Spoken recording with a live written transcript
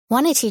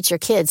Want to teach your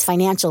kids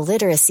financial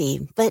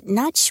literacy, but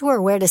not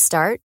sure where to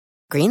start?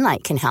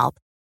 Greenlight can help.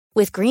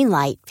 With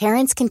Greenlight,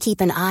 parents can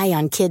keep an eye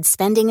on kids'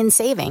 spending and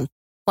saving,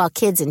 while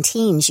kids and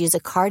teens use a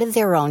card of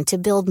their own to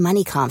build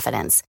money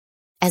confidence.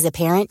 As a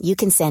parent, you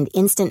can send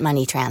instant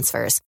money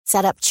transfers,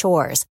 set up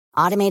chores,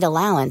 automate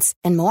allowance,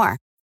 and more.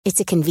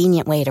 It's a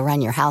convenient way to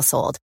run your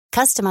household,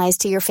 customized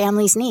to your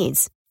family's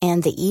needs,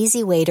 and the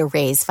easy way to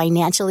raise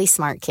financially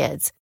smart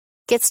kids.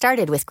 Get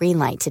started with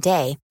Greenlight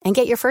today and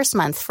get your first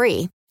month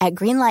free at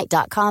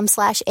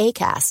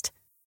greenlight.com/ACAST.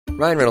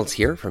 Ryan Reynolds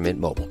here from Mint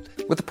Mobile.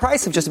 With the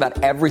price of just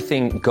about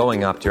everything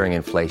going up during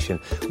inflation,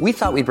 we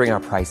thought we'd bring our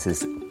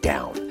prices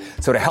down.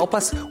 So to help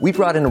us, we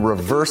brought in a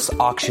reverse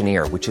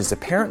auctioneer, which is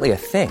apparently a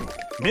thing.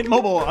 Mint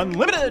Mobile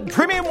Unlimited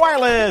Premium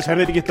Wireless. How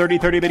to get 30,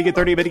 30, bit to get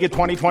 30, bit to get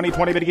 20, 20,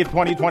 20, bit to get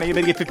 20, 20,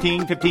 bit to get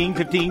 15, 15,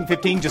 15,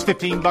 15, just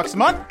 $15 a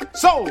month?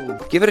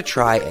 Sold! Give it a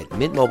try at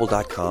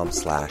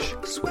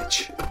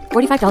mintmobile.com/switch.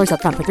 $45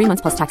 up front for 3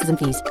 months plus taxes and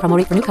fees. Promo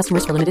rate for new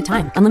customers for limited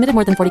time. Unlimited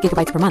more than 40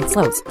 gigabytes per month.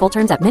 Slows full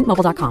terms at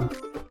mintmobile.com.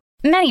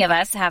 Many of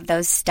us have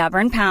those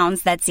stubborn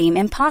pounds that seem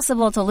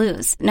impossible to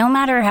lose, no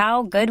matter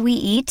how good we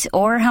eat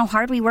or how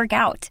hard we work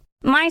out.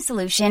 My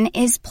solution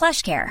is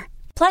PlushCare.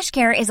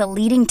 PlushCare is a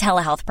leading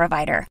telehealth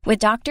provider with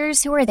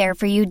doctors who are there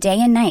for you day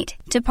and night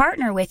to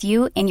partner with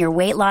you in your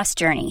weight loss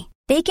journey.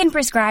 They can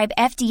prescribe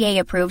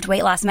FDA-approved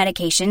weight loss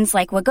medications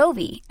like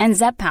Wegovy and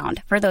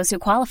Zepbound for those who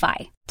qualify.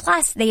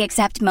 Plus, they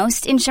accept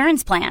most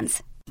insurance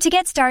plans. To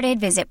get started,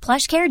 visit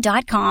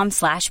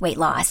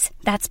plushcare.com/weightloss.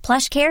 That's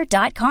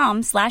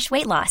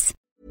plushcare.com/weightloss.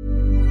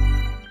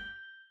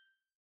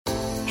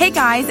 Hey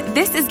guys,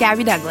 this is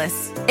Gabby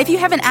Douglas. If you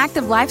have an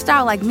active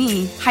lifestyle like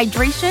me,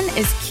 hydration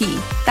is key.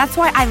 That's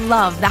why I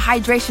love the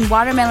Hydration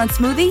Watermelon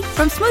Smoothie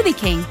from Smoothie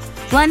King.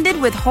 Blended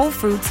with whole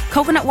fruits,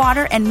 coconut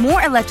water, and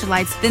more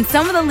electrolytes than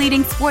some of the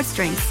leading sports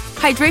drinks.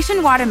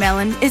 Hydration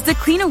Watermelon is the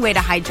cleaner way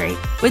to hydrate,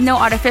 with no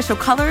artificial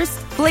colors,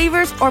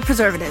 flavors, or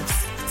preservatives.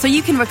 So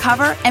you can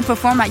recover and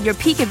perform at your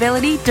peak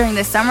ability during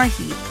the summer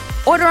heat.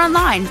 Order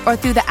online or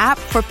through the app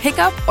for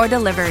pickup or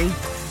delivery.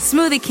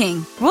 Smoothie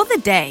King, rule the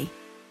day.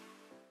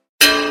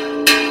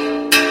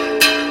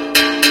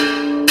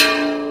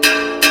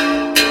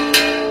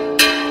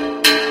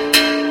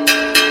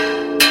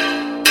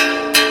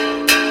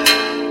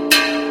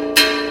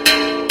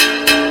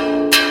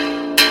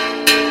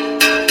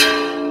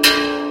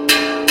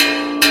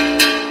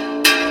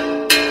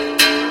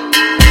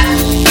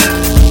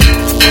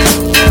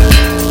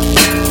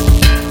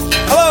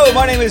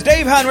 My name is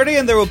Dave Hanratty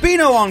and there will be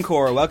no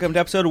encore. Welcome to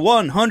episode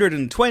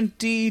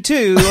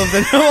 122 of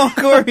the No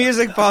Encore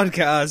Music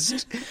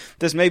Podcast.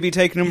 This may be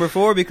take number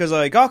 4 because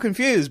I got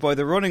confused by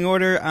the running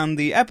order and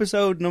the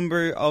episode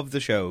number of the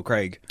show.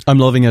 Craig? I'm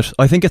loving it.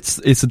 I think it's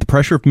the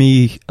pressure of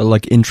me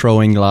like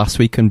introing last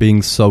week and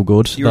being so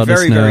good. You're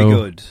very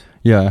good.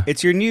 Yeah.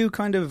 It's your new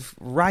kind of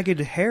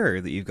ragged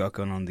hair that you've got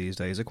going on these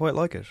days. I quite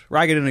like it.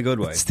 Ragged in a good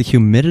way. It's the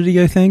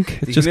humidity, I think.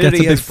 The it just gets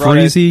a bit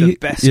freezy. freezy. The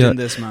best in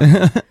this,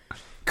 man.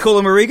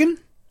 Cullum O'Regan?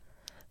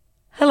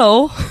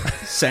 Hello.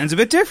 Sounds a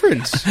bit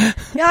different.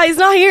 Yeah, he's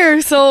not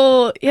here,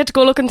 so you had to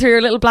go looking through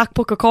your little black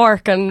book of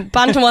Cork, and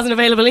Bantam wasn't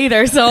available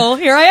either, so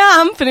here I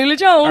am, Fionnuala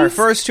Jones. Our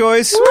first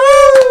choice.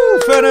 Woo!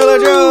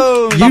 Fionnuala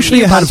Jones.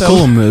 Usually ahead of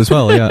Cullum as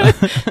well, yeah.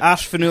 At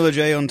Fionnuala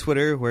J on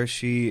Twitter, where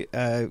she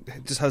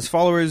just has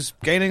followers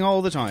gaining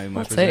all the time.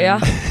 That's it, yeah.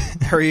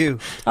 How are you?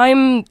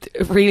 I'm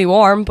really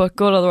warm, but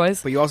good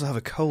otherwise. But you also have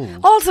a cold.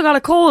 Also got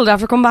a cold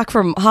after coming back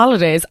from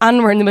holidays,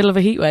 and we're in the middle of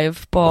a heat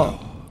wave, but...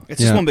 It's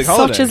just one big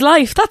holiday. Such is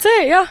life. That's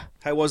it, yeah.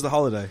 How was the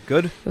holiday?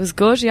 Good? It was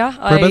good, yeah.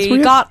 I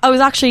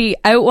was actually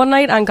out one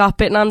night and got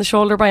bitten on the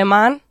shoulder by a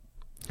man.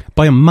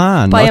 By a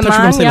man? I thought you were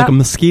going to say like a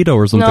mosquito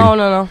or something.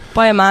 No.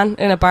 By a man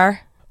in a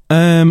bar.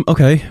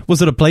 Okay.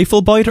 Was it a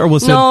playful bite or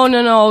was it... No.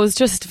 It was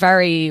just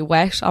very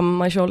wet on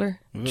my shoulder.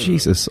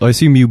 Jesus. I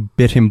assume you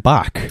bit him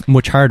back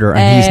much harder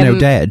and he's now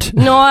dead.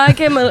 No, I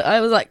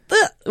was like,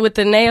 ugh, with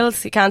the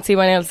nails. You can't see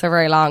my nails, they're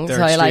very long. They're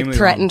so I like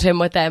threatened long. him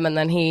with them and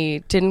then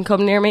he didn't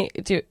come near me.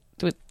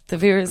 The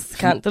viewers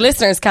can't, the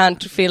listeners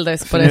can't feel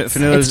this, but it's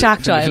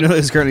tactile. Fionnuala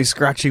is currently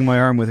scratching my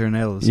arm with her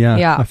nails.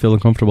 Yeah. I feel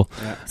uncomfortable.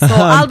 Yeah. So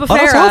Albufeira,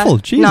 that's awful.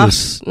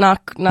 Jesus.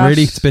 Not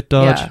really spit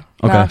dodge. Yeah,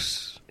 okay.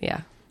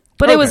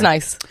 But it was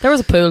nice. There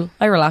was a pool.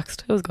 I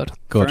relaxed. It was good.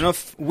 Fair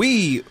enough.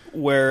 We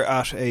were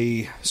at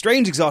a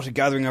strange exotic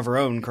gathering of our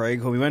own,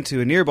 Craig, when we went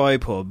to a nearby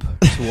pub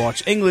to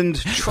watch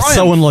England triumph.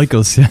 So unlike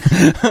us, yeah.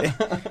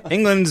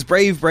 England's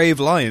brave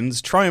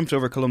Lions triumphed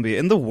over Colombia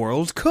in the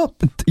World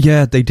Cup.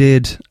 Yeah, they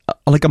did.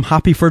 Like, I'm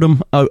happy for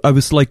them. I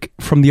was like,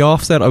 from the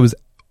offset, I was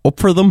up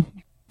for them.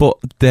 But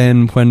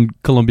then when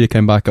Colombia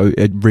came back,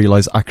 I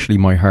realised actually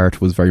my heart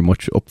was very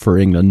much up for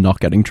England not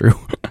getting through.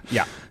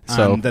 Yeah.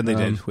 So and then they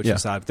did, which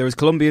was sad. There was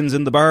Colombians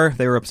in the bar.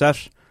 They were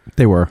upset.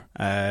 They were.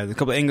 A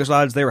couple of English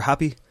lads, they were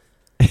happy.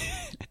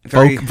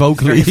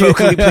 vocally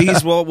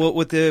pleased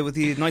with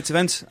the night's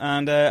event,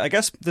 and I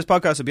guess this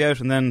podcast will be out,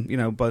 and then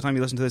by the time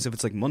you listen to this, if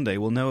it's like Monday,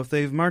 we'll know if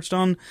they've marched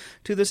on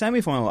to the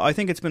semi-final. I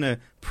think it's been a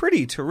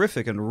pretty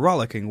terrific and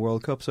rollicking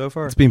World Cup so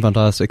far. It's been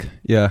fantastic.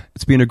 Yeah,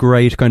 it's been a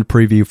great kind of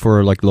preview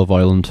for like Love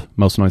Island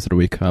most nights of the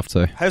week, I have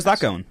to say. How's that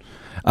going?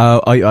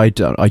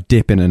 I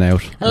dip in and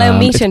out. Allow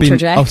me to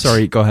interject. Oh,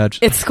 sorry, go ahead.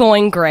 It's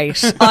going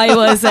great. I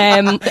was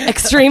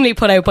extremely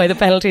put out by the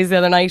penalties the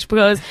other night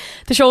because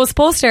the show was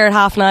supposed to air at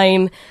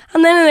 9:30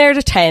 and then it aired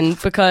at 10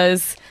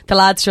 because the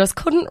lads just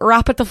couldn't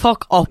wrap it the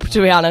fuck up,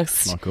 to be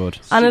honest. Not good.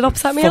 And it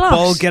upset me a lot.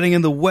 Football getting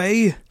in the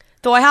way.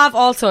 Though I have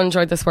also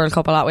enjoyed this World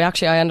Cup a lot.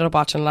 I ended up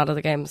watching a lot of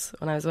the games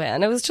when I was away,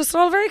 and it was just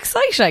all very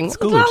exciting. It's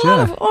good, a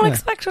lot of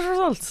unexpected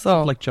results.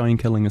 So like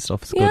giant killing and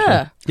stuff. It's good.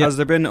 Yeah. Has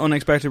there been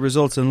unexpected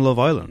results in Love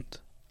Island?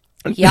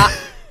 Yeah.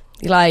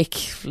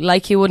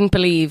 like you wouldn't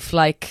believe.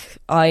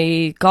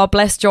 God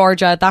bless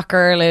Georgia. That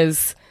girl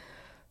is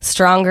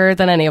stronger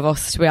than any of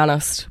us, to be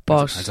honest.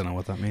 But I don't know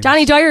what that means.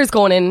 Danny Dyer's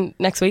going in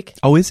next week.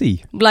 Oh, is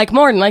he?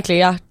 More than likely,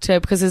 yeah.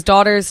 Because his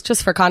daughter's,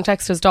 just for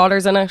context, his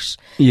daughter's in it.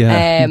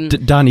 Yeah.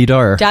 Danny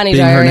Dyer. Danny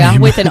Dyer, yeah,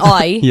 with an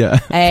I. Yeah,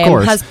 of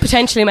course. Has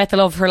potentially met the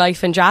love of her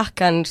life in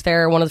Jack, and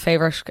they're one of the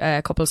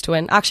favourite couples to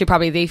win. Actually,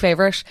 probably the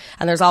favourite.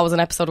 And there's always an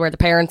episode where the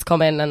parents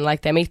come in and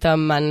they meet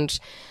them, and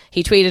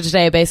he tweeted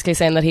today basically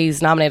saying that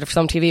he's nominated for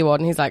some TV award,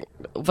 and he's like,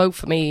 vote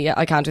for me.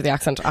 I can't do the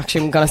accent.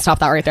 Actually, I'm going to stop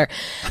that right there.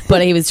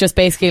 But he was just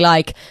basically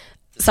like,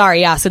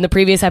 sorry, yes. In the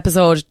previous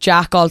episode,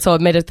 Jack also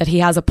admitted that he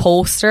has a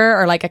poster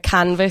or a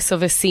canvas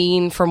of a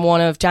scene from one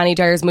of Danny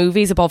Dyer's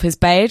movies above his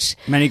bed.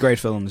 Many great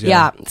films,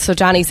 yeah. Yeah, so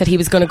Danny said he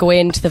was going to go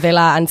into the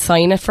villa and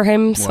sign it for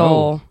him.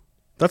 Whoa.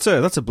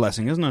 So that's a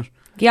blessing, isn't it?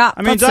 Yeah,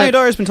 I mean, Danny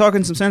Dyer's been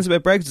talking some sense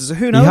about Brexit, so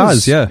who knows?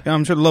 He has, yeah.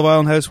 I'm sure the Love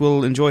Island house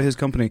will enjoy his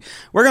company.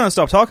 We're going to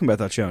stop talking about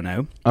that show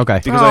now. Okay.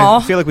 Because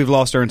I feel like we've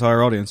lost our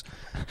entire audience.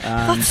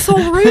 That's so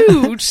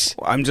rude.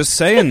 I'm just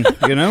saying,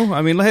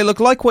 I mean, hey, look,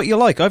 like what you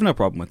like. I've no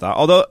problem with that.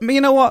 Although, you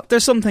know what?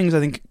 There's some things I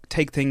think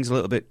take things a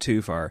little bit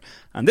too far.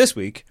 And this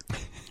week,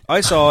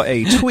 I saw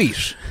a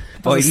tweet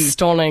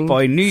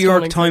by New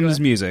York Times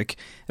Music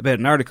about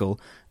an article,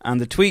 and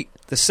the tweet,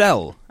 the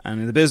sell. And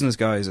in the business,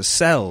 guys, a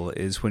sell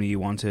is when you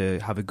want to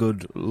have a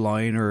good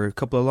line or a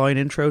couple of line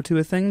intro to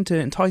a thing to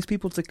entice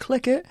people to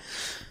click it.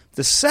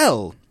 The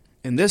sell,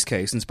 in this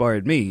case,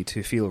 inspired me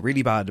to feel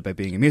really bad about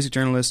being a music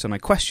journalist, and I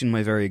question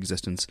my very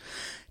existence.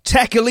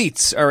 Tech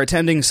elites are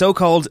attending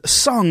so-called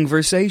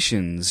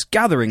songversations,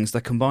 gatherings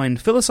that combine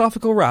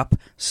philosophical rap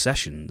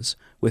sessions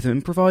with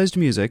improvised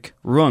music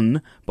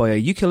run by a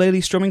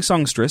ukulele-strumming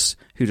songstress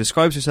who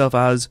describes herself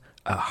as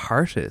a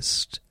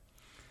heartist.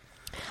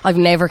 I've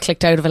never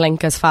clicked out of a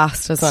link as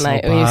fast as when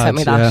you sent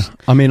me that. Yeah.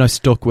 I mean, I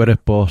stuck with it,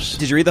 but...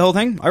 Did you read the whole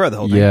thing? I read the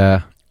whole thing.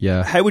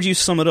 Yeah. How would you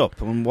sum it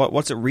up? I mean,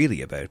 what's it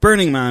really about?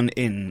 Burning Man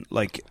in,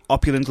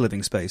 opulent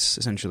living space,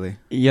 essentially.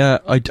 Yeah,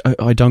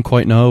 I don't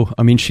quite know.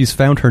 I mean, she's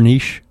found her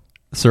niche,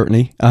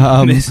 certainly.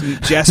 Miss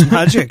Jess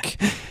Magic.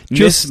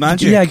 Miss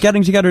Magic. Yeah,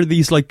 getting together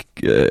these, I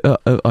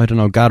don't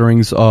know,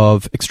 gatherings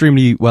of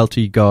extremely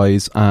wealthy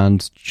guys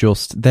and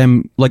just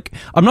them,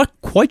 I'm not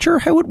quite sure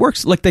how it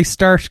works. They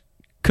start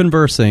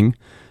conversing,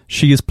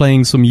 she is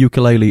playing some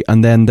ukulele,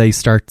 and then they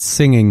start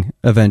singing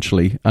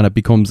eventually, and it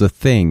becomes a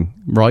thing,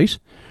 right?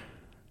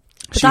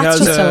 But that's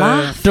just a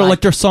laugh. They're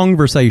they're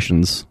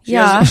songversations. She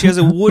has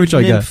a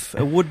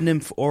wood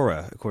nymph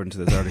aura, according to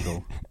this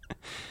article.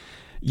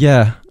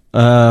 Yeah,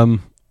 I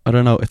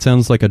don't know. It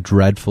sounds like a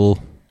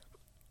dreadful.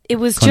 It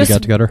was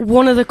just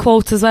one of the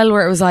quotes as well,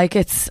 where it was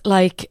it's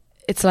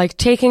like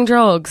taking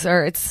drugs,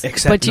 or it's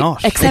except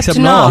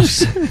not.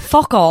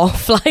 Fuck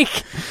off,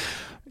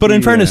 But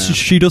in fairness,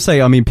 she does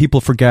say, I mean, people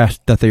forget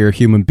that they are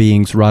human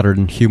beings rather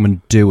than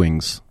human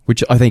doings,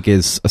 which I think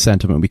is a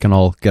sentiment we can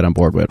all get on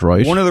board with,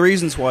 right? One of the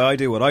reasons why I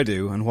do what I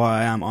do, and why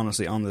I am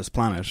honestly on this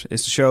planet,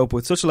 is to show up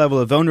with such a level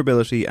of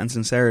vulnerability and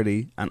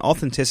sincerity and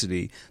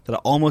authenticity that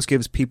it almost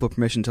gives people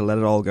permission to let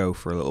it all go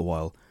for a little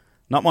while.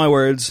 Not my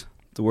words,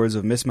 the words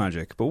of Miss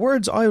Magic, but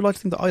words I would like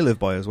to think that I live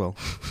by as well.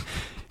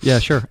 Yeah,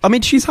 sure. I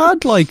mean, she's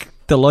had,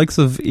 the likes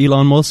of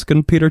Elon Musk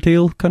and Peter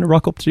Thiel kind of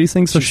rock up to these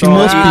things, so she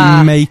must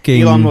be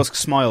making... Elon Musk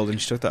smiled and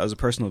she took that as a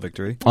personal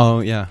victory. Oh,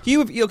 yeah.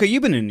 You've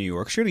been in New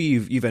York. Surely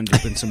you've ended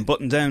up in some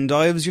button-down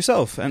dives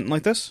yourself. Anything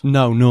like this?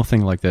 No,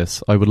 nothing like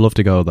this. I would love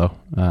to go, though.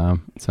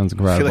 It sounds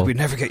incredible. I feel like we'd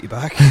never get you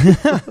back.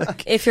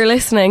 If you're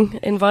listening,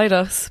 invite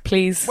us,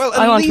 please. Well,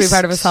 I want to be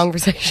part of a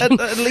songversation.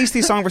 At least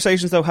these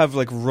songversations, though, have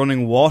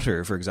running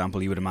water, for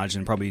example. You would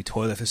imagine probably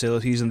toilet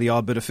facilities and the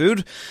odd bit of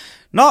food.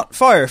 Not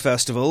Fire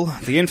Festival,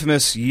 the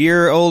infamous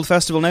year-old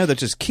festival now that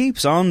just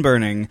keeps on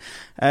burning.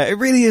 It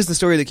really is the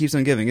story that keeps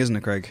on giving, isn't it,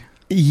 Craig?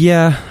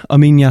 Yeah, I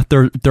mean,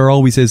 there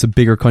always is a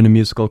bigger kind of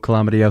musical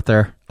calamity out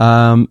there.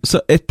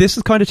 So this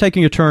is kind of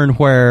taking a turn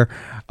where,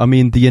 I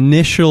mean, the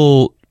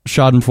initial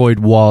schadenfreude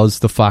was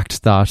the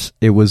fact that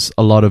it was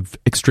a lot of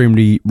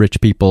extremely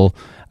rich people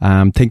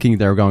thinking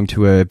they were going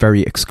to a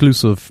very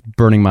exclusive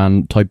Burning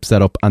Man type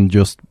setup and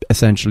just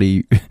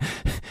essentially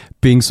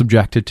being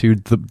subjected to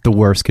the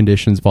worst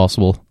conditions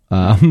possible.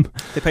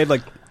 They paid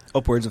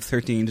upwards of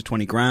 13 to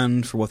 20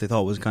 grand for what they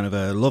thought was kind of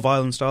a Love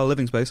Island style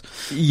living space.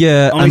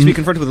 Yeah. Only to be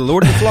confronted with a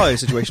Lord of the Flies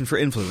situation for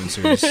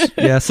influencers.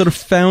 Yeah, so the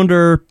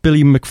founder,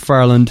 Billy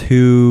McFarland,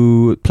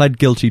 who pled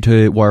guilty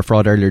to wire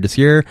fraud earlier this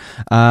year,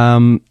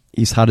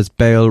 he's had his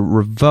bail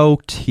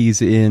revoked.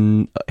 He's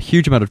in a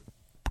huge amount of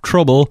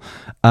trouble.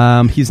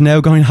 He's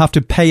now going to have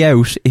to pay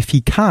out, if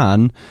he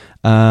can,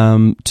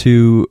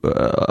 to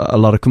a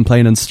lot of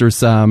complainants.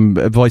 There's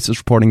voices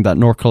reporting that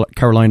North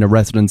Carolina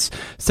residents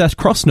Seth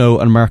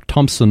Crosno and Mark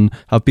Thompson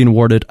have been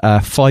awarded a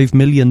 $5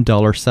 million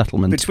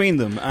settlement between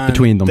them.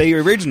 They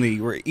originally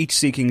were each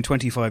seeking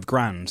 25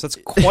 grand. So that's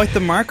quite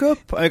the markup.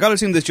 I gotta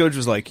assume this judge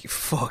was like,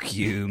 fuck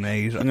you,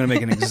 mate. I'm gonna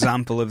make an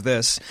example of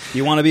this.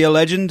 You want to be a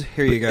legend?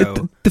 Here you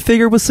go. The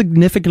figure was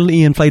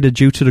significantly inflated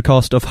due to the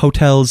cost of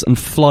hotels and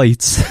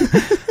flights.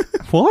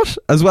 What?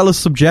 As well as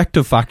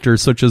subjective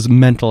factors such as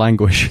mental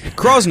anguish.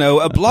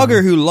 Crosno, a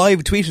blogger who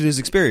live tweeted his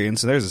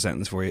experience, so there's a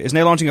sentence for you, is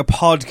now launching a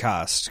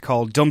podcast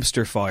called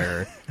Dumpster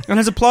Fire and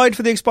has applied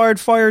for the expired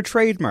fire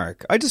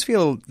trademark. I just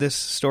feel this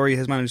story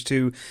has managed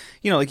to,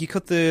 you know, like you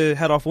cut the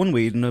head off one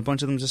weed and a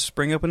bunch of them just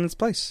spring up in its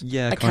place.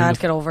 Yeah, I can't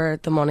get over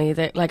the money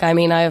that, like, I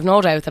mean, I have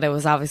no doubt that it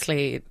was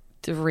obviously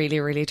really,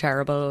 really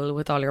terrible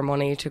with all your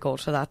money to go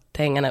to that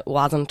thing, and it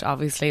wasn't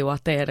obviously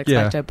what they had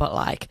expected, but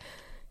like,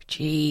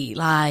 gee,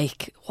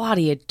 like, what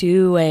are you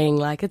doing?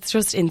 Like, it's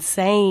just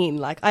insane.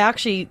 Like, I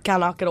actually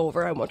cannot get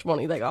over how much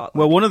money they got.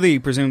 Well, one of the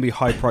presumably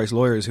high-priced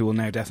lawyers who will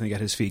now definitely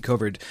get his fee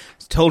covered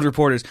told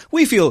reporters,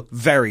 "We feel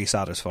very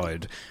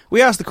satisfied.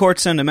 We asked the court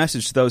to send a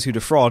message to those who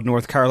defraud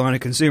North Carolina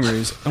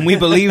consumers, and we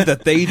believe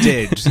that they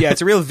did." Yeah,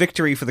 it's a real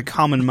victory for the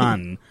common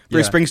man.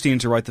 Bruce Springsteen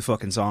to write the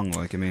fucking song,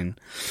 like, I mean.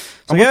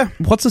 So, yeah.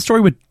 What's the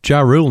story with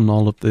Ja Rule and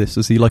all of this?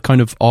 Is he, like,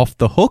 kind of off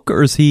the hook,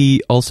 or is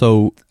he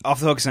also... Off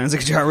the Hook sounds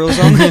like a Ja Rule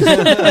song.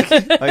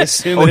 I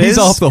assume it is. He's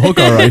off the hook,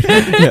 all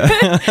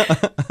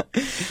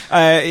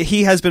right.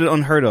 He has been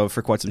unheard of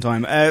for quite some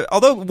time.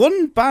 Although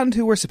one band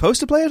who were supposed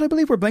to play it, I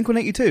believe, were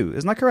Blink-182.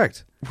 Isn't that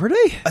correct? Were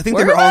they? I think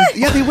they were on...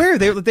 Yeah, they were.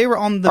 They were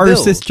on the bill. Or bill.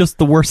 is this just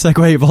the worst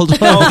segue of all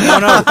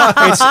time? No.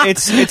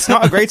 It's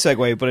not a great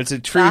segue, but it's a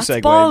true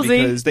segue.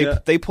 Ballsy.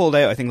 Because they pulled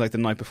out, I think, like the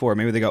night before.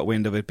 Maybe they got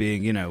wind of it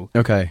being, you know,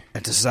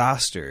 a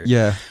disaster.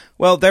 Yeah.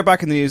 Well, they're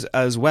back in the news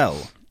as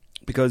well.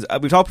 Because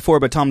we've talked before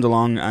about Tom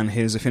DeLonge and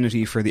his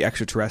affinity for the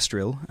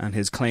extraterrestrial and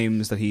his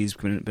claims that he's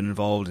been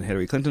involved in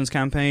Hillary Clinton's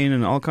campaign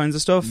and all kinds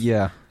of stuff.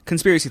 Yeah.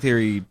 Conspiracy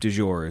theory du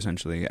jour,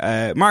 essentially.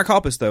 Mark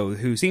Hoppus, though,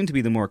 who seemed to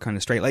be the more kind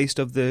of straight-laced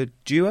of the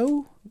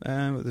duo,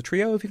 the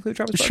trio, if you include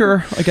Travis Barker.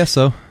 Sure, I guess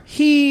so.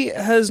 He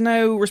has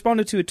now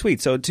responded to a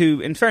tweet. So,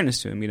 in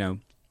fairness to him, you know,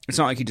 it's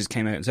not like he just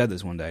came out and said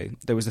this one day.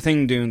 There was a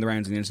thing doing the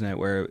rounds on the internet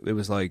where it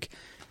was like,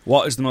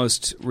 what is the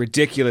most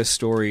ridiculous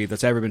story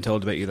that's ever been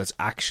told about you that's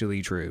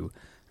actually true?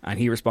 And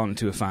he responded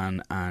to a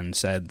fan and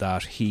said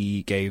that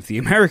he gave the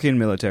American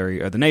military,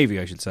 or the Navy,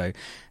 I should say,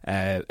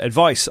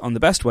 advice on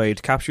the best way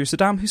to capture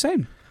Saddam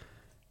Hussein.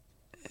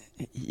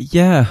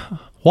 Yeah.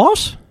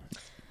 What?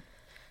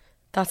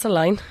 That's a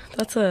line.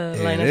 That's a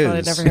line I thought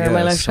I'd never hear in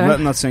my lifetime. I'm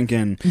letting that sink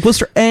in. Was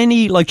there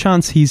any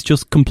chance he's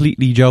just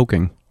completely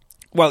joking?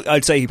 Well,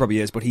 I'd say he probably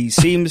is, but he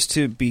seems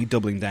to be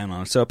doubling down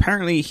on it. So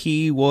apparently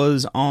he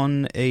was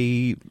on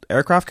a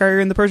aircraft carrier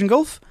in the Persian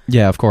Gulf.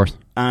 Yeah, of course.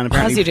 And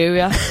apparently as you do,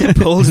 yeah.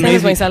 Pulled Same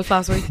as myself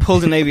last week.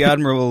 Pulled a Navy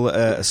admiral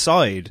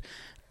aside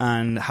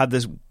and had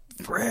this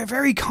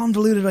very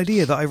convoluted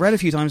idea that I read a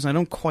few times and I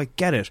don't quite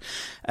get it.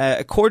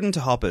 According to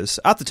Hoppus,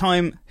 at the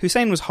time,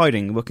 Hussein was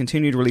hiding but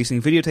continued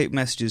releasing videotape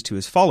messages to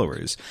his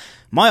followers.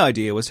 My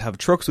idea was to have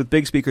trucks with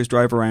big speakers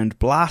drive around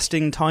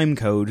blasting time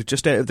code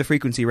just out of the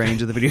frequency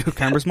range of the video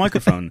camera's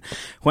microphone.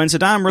 When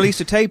Saddam released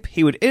a tape,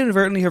 he would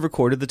inadvertently have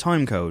recorded the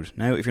time code.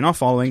 Now, if you're not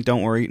following,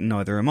 don't worry,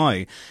 neither am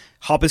I.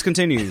 Hoppus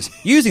continues,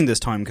 using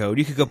this time code,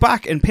 you could go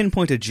back and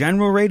pinpoint a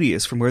general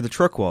radius from where the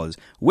truck was.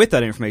 With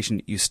that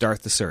information, you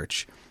start the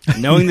search.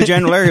 Knowing the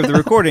general area of the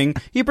recording,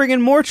 you bring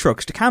in more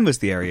trucks to canvass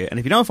the area, and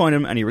if you don't find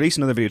him and you release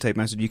another videotape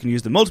message, you can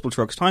use the multiple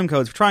trucks' time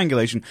codes for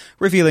triangulation,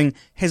 revealing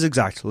his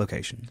exact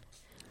location.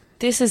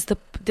 This is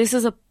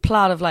a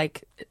plot of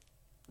like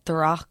The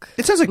Rock.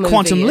 It sounds like movie,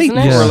 Quantum Leap,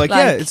 isn't it? or like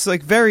yeah, it's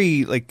like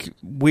very like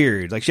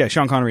weird. Like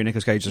Sean Connery and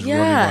Nicolas Cage just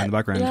running by in the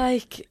background.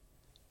 Like,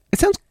 it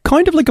sounds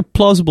kind of like a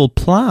plausible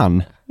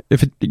plan.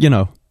 If it, you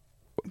know,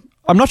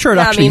 I'm not sure it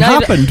actually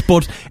happened,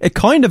 but it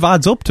kind of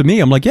adds up to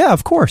me. I'm like, yeah,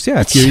 of course, yeah.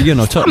 If you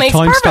know,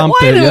 timestamp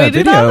the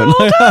video. The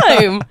whole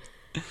time?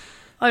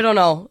 I don't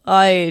know.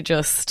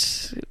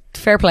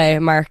 Fair play,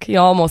 Mark. You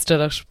almost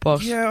did it,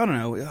 but yeah, I don't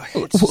know.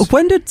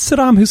 When did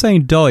Saddam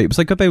Hussein die? It was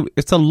like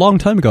it's a long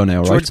time ago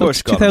now, right? George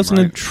Bush got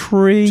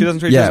 2003. Him, right?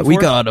 2003, yeah, we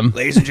got him,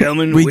 ladies and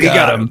gentlemen. we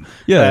got him.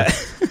 Yeah.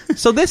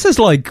 So this is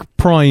like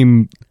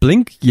prime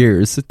Blink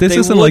years. This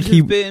isn't like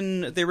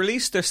They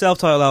released their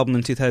self-titled album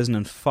in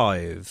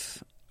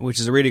 2005. Which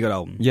is a really good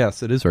album.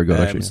 Yes, it is very good,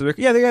 actually. So it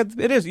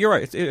is. You're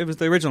right. It was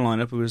the original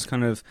lineup. It was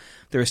kind of...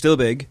 They were still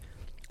big.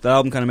 The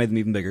album kind of made them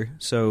even bigger.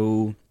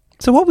 So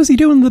what was he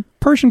doing in the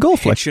Persian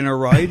Gulf? Hitching a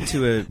ride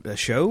to a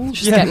show?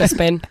 Just getting a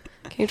spin.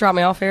 Can you drop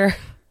me off here?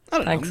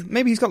 I don't know.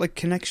 Maybe he's got like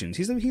connections.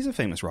 He's a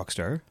famous rock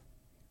star.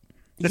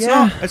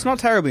 It's not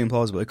terribly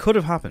implausible. It could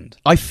have happened.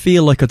 I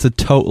feel like it's a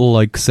total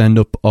like send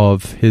up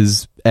of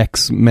his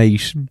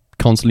ex-mate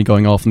constantly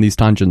going off on these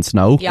tangents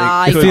now.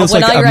 Yeah, it feels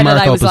when like I a read it, I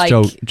Mark was like,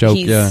 Hoppus joke.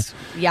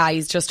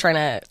 he's just trying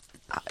to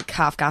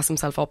half-gas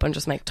himself up and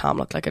just make Tom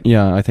look like a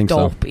I think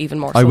dope so. even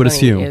more so I would than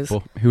he assume, is.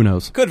 but who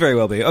knows? Could very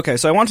well be. Okay,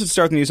 so I wanted to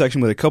start the news section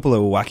with a couple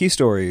of wacky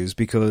stories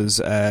because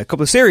a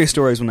couple of serious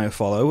stories will now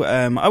follow.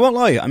 I won't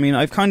lie. I mean,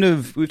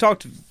 we've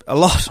talked a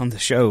lot on the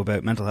show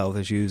about mental health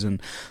issues and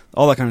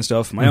all that kind of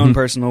stuff, my own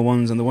personal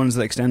ones and the ones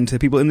that extend to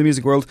people in the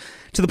music world,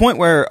 to the point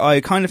where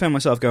I kind of found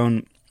myself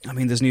going, I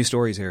mean, there's new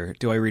stories here.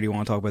 Do I really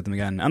want to talk about them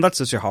again? And that's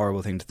such a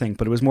horrible thing to think,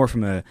 but it was more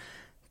from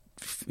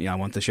I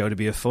want the show to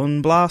be a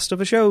fun blast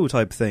of a show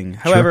type thing.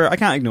 However, I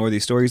can't ignore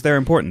these stories. They're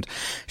important.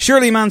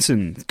 Shirley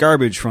Manson,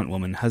 Garbage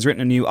frontwoman, has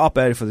written a new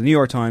op-ed for the New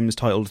York Times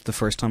titled The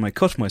First Time I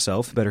Cut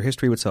Myself, about her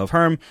history with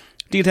self-harm,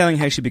 detailing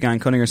how she began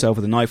cutting herself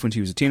with a knife when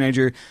she was a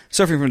teenager,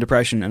 suffering from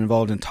depression and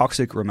involved in a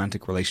toxic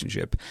romantic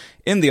relationship.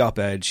 In the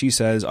op-ed, she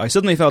says, I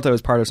suddenly felt I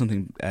was part of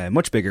something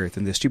much bigger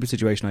than the stupid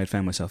situation I had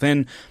found myself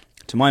in.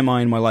 To my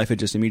mind, my life had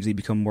just immediately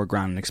become more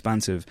grand and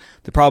expansive.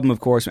 The problem,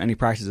 of course, with any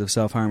practice of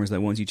self-harm is that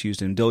once you choose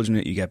to indulge in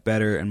it, you get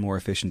better and more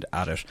efficient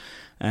at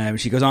it.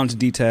 She goes on to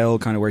detail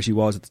kind of where she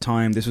was at the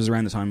time. This was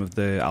around the time of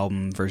the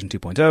album version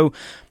 2.0.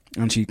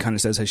 And she kind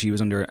of says how she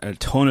was under a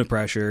ton of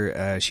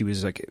pressure. She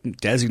was like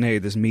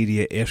designated this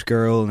media it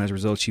girl, and as a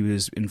result, she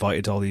was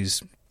invited to all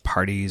these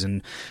parties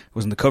and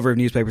was on the cover of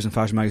newspapers and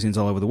fashion magazines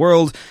all over the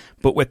world.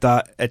 But with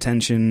that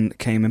attention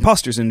came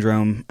imposter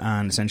syndrome,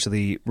 and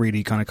essentially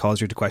really kind of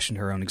caused her to question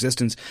her own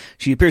existence.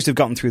 She appears to have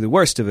gotten through the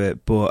worst of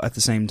it, but at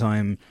the same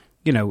time,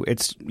 you know,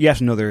 it's yet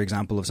another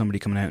example of somebody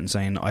coming out and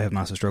saying, I have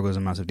massive struggles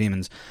and massive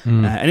demons.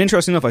 And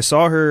interesting enough, I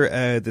saw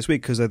her this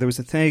week because there was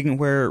a thing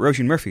where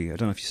Roisin Murphy, I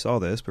don't know if you saw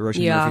this, but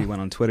Roisin Murphy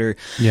went on Twitter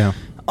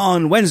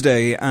on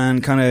Wednesday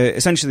and kind of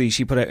essentially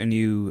she put out a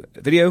new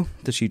video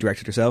that she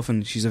directed herself,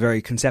 and she's a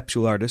very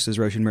conceptual artist, is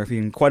Roisin Murphy,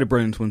 and quite a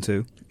brilliant one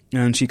too.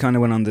 And she kind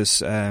of went on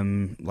this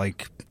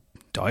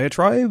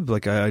diatribe,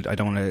 like I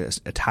don't want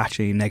to attach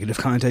any negative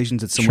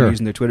connotations to someone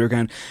using their Twitter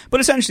account, but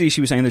essentially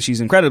she was saying that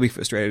she's incredibly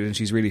frustrated and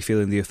she's really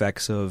feeling the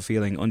effects of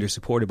feeling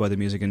undersupported by the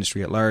music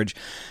industry at large,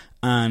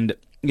 and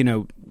you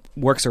know,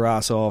 works her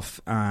ass off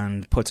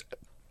and puts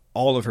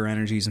all of her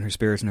energies and her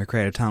spirits and her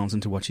creative talents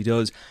into what she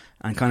does,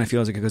 and kind of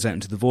feels like it goes out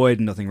into the void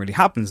and nothing really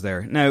happens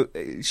there. Now,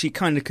 she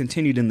kind of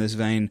continued in this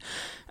vein,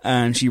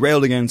 and she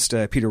railed against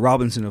Peter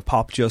Robinson of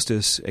Pop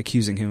Justice,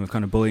 accusing him of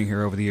kind of bullying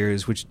her over the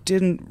years, which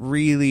didn't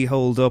really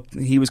hold up.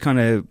 He was kind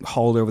of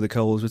hauled over the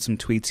coals with some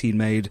tweets he'd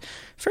made,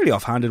 fairly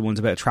offhanded ones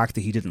about a track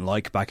that he didn't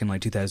like back in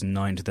like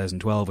 2009,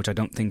 2012, which I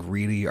don't think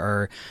really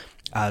are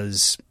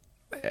as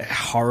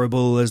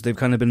horrible as they've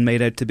kind of been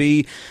made out to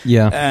be.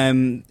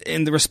 In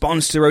the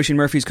response to Roisin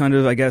Murphy's kind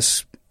of, I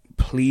guess,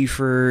 plea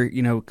for,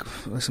 you know,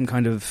 some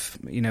kind of,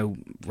 you know,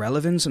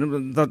 relevance,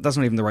 and that's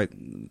not even the right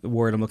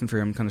word I'm looking for.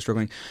 I'm kind of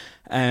struggling.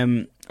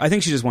 I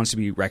think she just wants to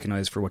be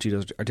recognised for what she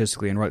does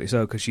artistically, and rightly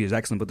so, because she is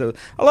excellent. But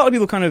a lot of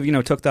people kind of, you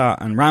know, took that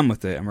and ran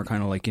with it, and were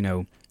kind of like, you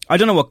know, I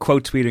don't know what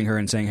quote tweeting her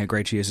and saying how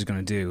great she is going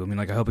to do. I mean,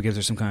 like, I hope it gives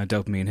her some kind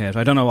of dopamine hit.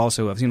 I don't know.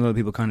 Also, I've seen a lot of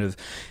people kind of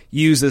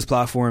use this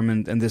platform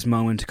and this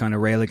moment to kind of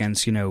rail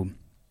against, you know,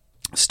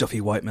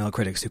 stuffy white male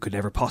critics who could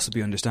never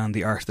possibly understand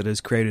the art that is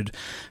created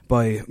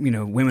by, you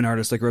know, women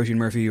artists like Roisin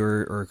Murphy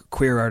or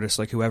queer artists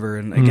like whoever.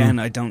 And again,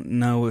 I don't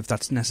know if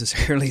that's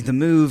necessarily the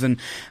move, and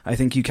I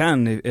think you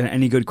can,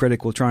 any good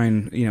critic will try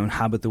and, you know,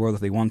 inhabit the world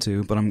if they want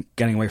to, but I'm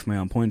getting away from my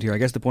own point here. I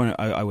guess the point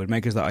I would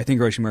make is that I think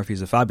Roisin Murphy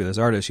is a fabulous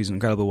artist. She's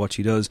incredible at what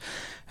she does.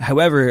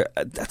 However,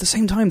 at the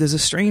same time, there's a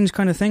strange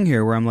kind of thing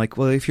here where I'm like,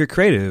 well, if you're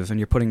creative and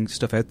you're putting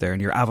stuff out there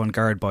and you're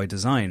avant-garde by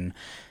design,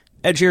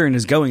 Ed Sheeran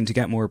is going to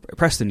get more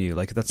press than you.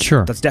 Like, that's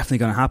definitely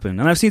going to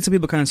happen. And I've seen some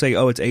people kind of say,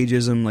 oh, it's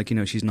ageism, like, you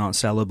know, she's not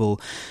sellable.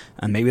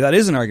 And maybe that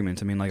is an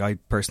argument. I mean, like, I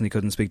personally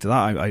couldn't speak to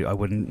that. I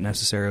wouldn't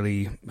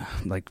necessarily,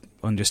 like,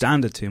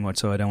 understand it too much,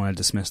 so I don't want to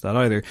dismiss that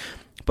either.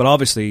 But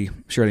obviously,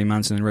 Shirley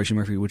Manson and Roisin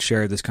Murphy would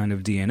share this kind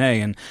of DNA,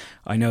 and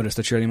I noticed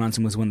that Shirley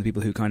Manson was one of the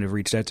people who kind of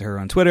reached out to her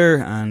on Twitter,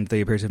 and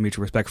they appear to have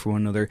mutual respect for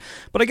one another.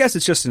 But I guess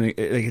it's just,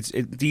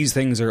 these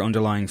things are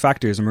underlying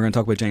factors, and we're going to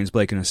talk about James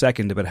Blake in a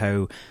second, about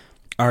how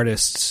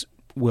artists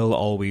will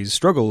always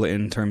struggle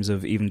in terms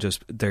of even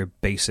just their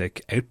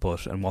basic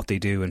output and what they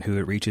do and who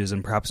it reaches,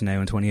 and perhaps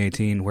now in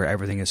 2018 where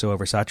everything is so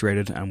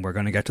oversaturated, and we're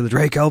going to get to the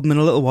Drake album in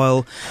a little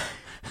while.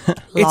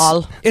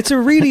 It's a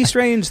really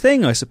strange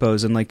thing, I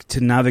suppose, and like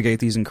to navigate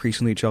these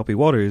increasingly choppy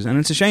waters. And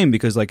it's a shame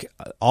because, like,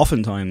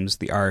 oftentimes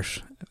the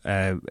art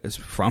is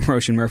from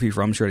Roisin Murphy,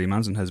 from Shirley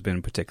Manson, has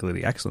been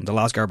particularly excellent. The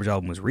last Garbage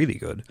album was really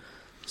good.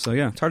 So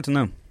yeah, it's hard to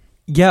know.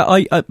 Yeah,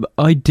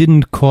 I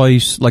didn't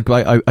quite, like,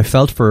 I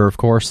felt for her, of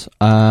course.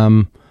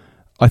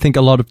 I think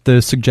a lot of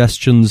the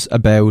suggestions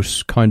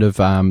about kind of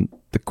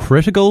the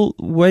critical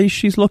way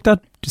she's looked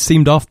at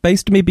seemed off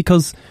base to me,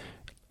 because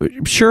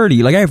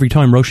surely, like, every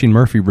time Roisin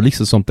Murphy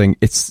releases something,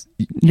 it's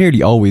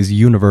nearly always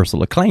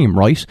universal acclaim,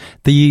 right?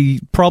 The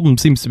problem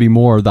seems to be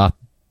more that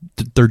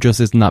there just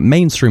isn't that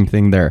mainstream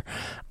thing there.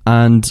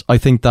 And I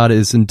think that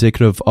is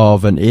indicative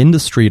of an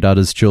industry that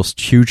is just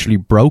hugely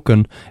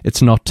broken.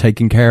 It's not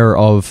taking care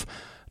of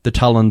the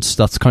talent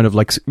that's kind of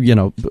like, you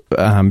know,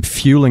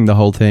 fueling the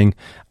whole thing.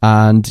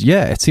 And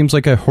yeah, it seems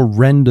like a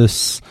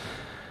horrendous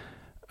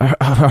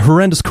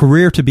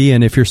career to be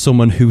in if you're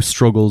someone who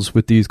struggles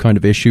with these kind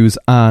of issues,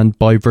 and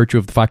by virtue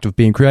of the fact of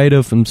being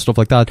creative and stuff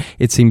like that,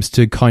 it seems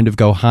to kind of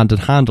go hand in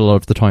hand a lot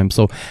of the time.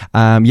 So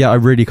yeah, I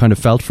really kind of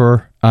felt for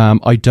her.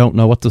 I don't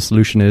know what the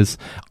solution is.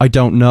 I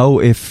don't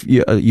know if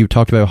you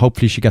talked about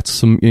hopefully she gets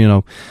some, you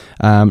know,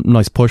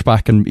 nice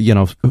pushback and, you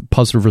know,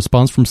 positive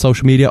response from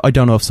social media. I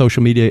don't know if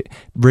social media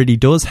really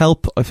does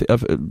help.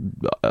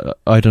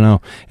 I don't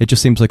know. It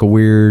just seems like a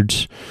weird,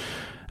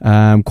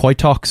 quite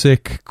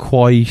toxic,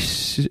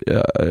 quite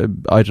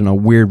I don't know,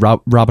 weird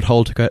rabbit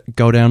hole to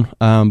go down.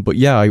 But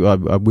yeah, I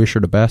wish her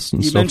the best.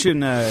 And you stuff.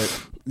 mentioned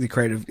the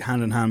creative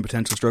hand-in-hand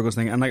potential struggles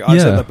thing, and like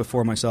I've said that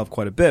before myself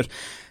quite a bit.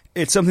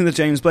 It's something that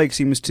James Blake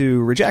seems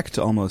to reject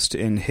almost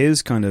in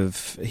his kind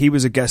of... He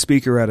was a guest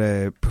speaker at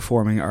a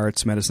Performing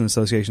Arts Medicine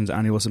Association's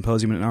annual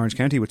symposium in Orange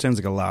County, which sounds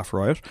like a laugh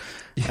riot,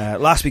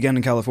 last weekend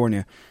in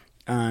California.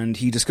 And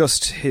he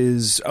discussed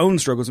his own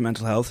struggles with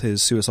mental health,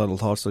 his suicidal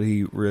thoughts that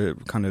he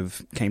kind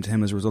of came to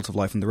him as a result of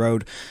life on the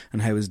road,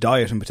 and how his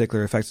diet in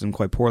particular affected him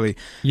quite poorly.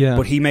 Yeah.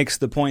 But he makes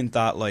the point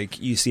that, like,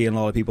 you see in a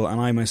lot of people,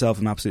 and I myself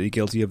am absolutely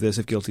guilty of this,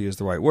 if guilty is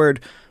the right word,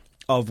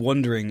 of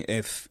wondering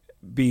if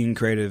being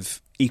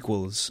creative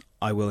equals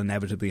I will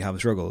inevitably have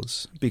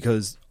struggles,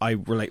 because I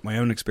relate my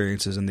own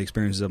experiences and the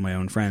experiences of my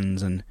own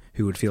friends and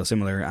who would feel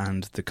similar,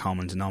 and the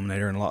common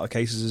denominator in a lot of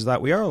cases is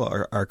that we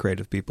are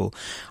creative people.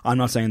 I'm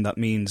not saying that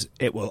means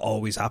it will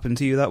always happen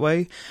to you that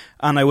way,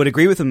 and I would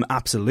agree with him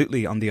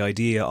absolutely on the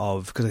idea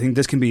of, because I think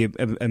this can be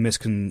a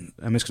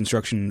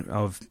misconstruction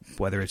of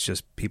whether it's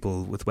just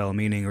people with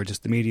well-meaning or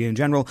just the media in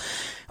general.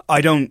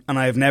 I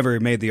have never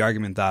made the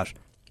argument that,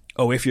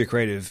 oh, if you're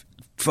creative,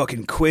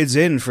 fucking quids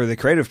in for the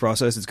creative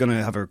process, it's going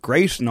to have a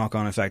great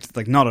knock-on effect.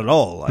 Like, not at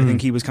all. I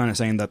think he was kind of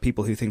saying that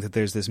people who think that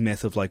there's this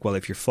myth of like, well,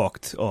 if you're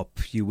fucked up,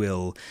 you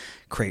will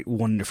create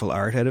wonderful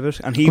art out of it.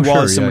 And he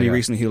was somebody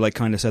recently who like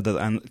kind of said that.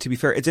 And to be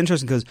fair, it's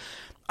interesting because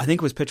I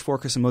think it was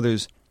Pitchfork or some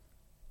others,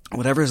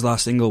 whatever his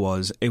last single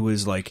was, it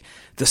was like,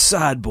 the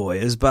sad boy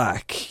is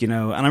back, you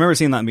know. And I remember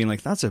seeing that and being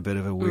like, that's a bit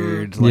of a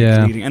weird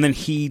leading. And then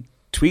he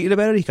tweeted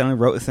about it. He kind of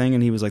wrote a thing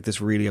and he was like,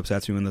 this really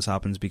upsets me when this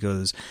happens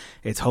because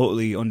it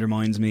totally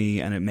undermines me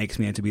and it makes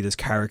me out to be this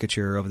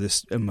caricature of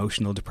this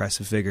emotional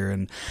depressive figure,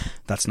 and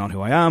that's not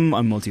who I am.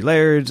 I'm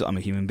multi-layered, I'm a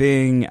human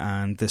being,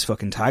 and this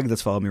fucking tag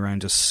that's followed me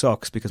around just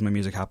sucks because my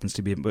music happens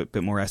to be a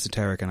bit more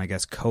esoteric and I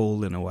guess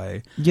cold in a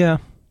way. Yeah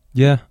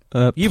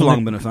You've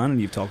long been a fan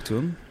and you've talked to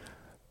him.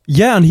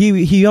 Yeah, and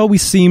he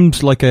always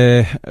seemed like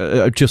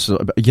just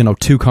you know,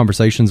 two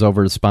conversations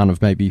over the span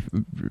of maybe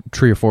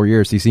 3 or 4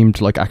 years. He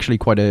seemed like actually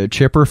quite a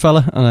chipper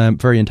fella,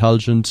 very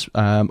intelligent.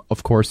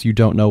 Of course, you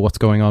don't know what's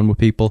going on with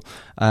people.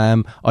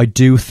 I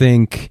do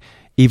think,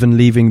 even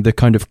leaving the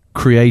kind of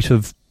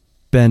creative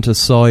bent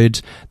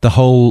aside, the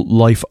whole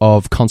life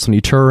of constantly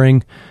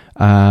touring,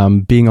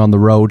 being on the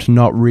road,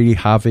 not really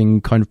having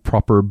kind of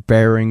proper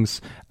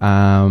bearings,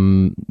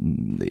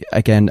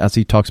 again, as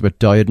he talks about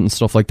diet and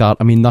stuff like that,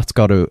 I mean, that's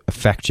got to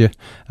affect you.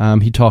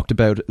 He talked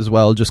about as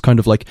well, just kind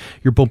of like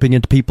you're bumping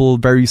into people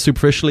very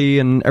superficially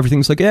and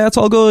everything's like, yeah, it's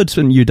all good,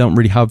 and you don't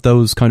really have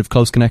those kind of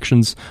close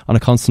connections on a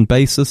constant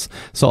basis.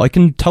 So I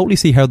can totally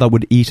see how that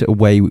would eat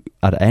away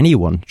at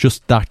anyone,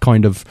 just that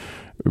kind of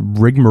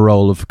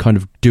rigmarole of kind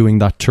of doing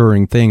that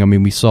touring thing. I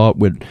mean, we saw it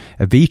with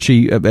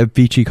Avicii.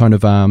 Avicii kind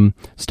of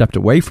stepped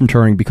away from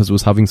touring because it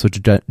was having such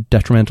a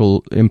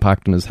detrimental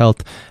impact on his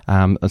health,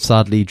 and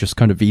sadly just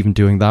kind of even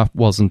doing that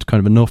wasn't kind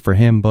of enough for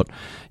him. But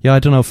yeah, I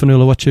don't know,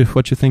 Fionnuala,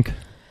 what you think?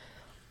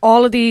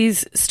 All of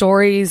these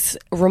stories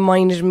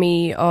reminded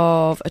me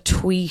of a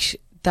tweet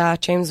that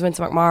James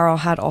Vincent McMorrow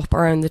had up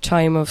around the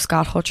time of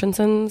Scott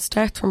Hutchinson's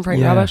death from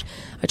Frightened Rabbit.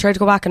 I tried to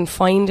go back and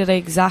find it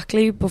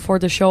exactly before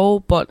the show,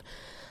 but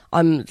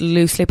I'm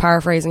loosely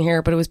paraphrasing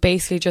here, but it was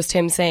basically just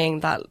him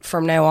saying that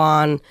from now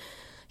on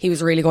he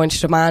was really going to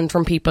demand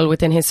from people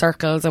within his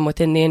circles and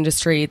within the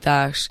industry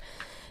that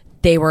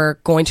they were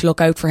going to look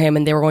out for him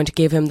and they were going to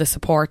give him the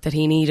support that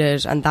he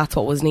needed, and that's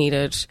what was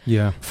needed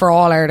for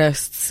all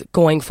artists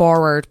going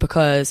forward.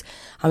 Because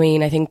I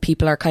mean, I think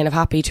people are kind of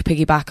happy to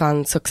piggyback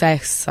on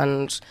success,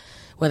 and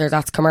whether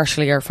that's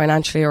commercially or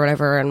financially or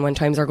whatever, and when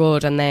times are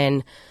good, and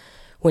then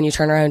when you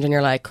turn around and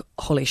you're like,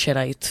 holy shit,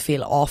 I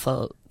feel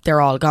awful,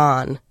 they're all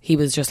gone. He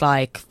was just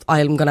like,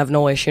 I'm going to have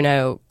no issue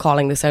now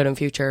calling this out in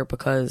future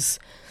because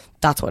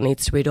that's what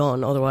needs to be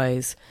done.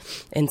 Otherwise,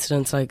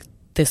 incidents like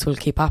this will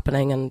keep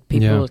happening and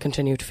people will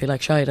continue to feel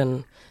like shite,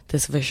 and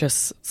this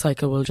vicious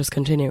cycle will just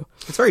continue.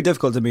 It's very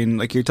difficult. I mean,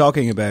 like, you're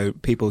talking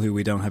about people who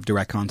we don't have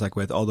direct contact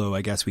with, although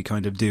I guess we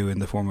kind of do in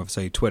the form of,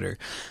 say, Twitter.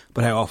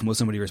 But how often will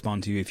somebody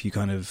respond to you if you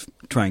kind of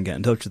try and get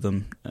in touch with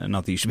them?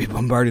 Not that you should be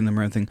bombarding them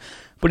or anything.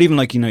 But even,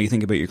 like, you know, you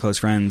think about your close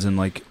friends and,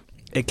 like,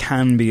 it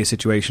can be a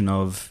situation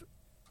of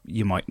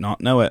you might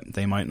not know it,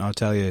 they might not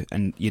tell you,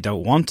 and you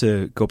don't want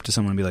to go up to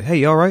someone and be like, hey,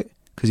 you alright?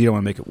 Because you don't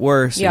want to make it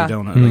worse. You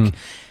don't want to, like,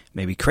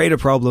 maybe create a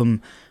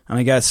problem. And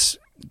I guess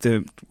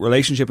the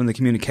relationship and the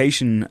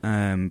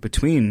communication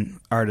between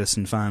artists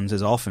and fans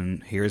is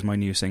often, here's my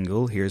new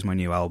single, here's my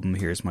new album,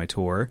 here's my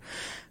tour.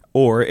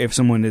 Or if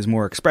someone is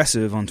more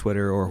expressive on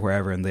Twitter or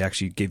wherever and they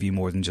actually give you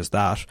more than just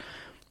that,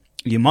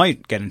 you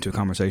might get into a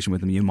conversation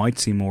with them. You might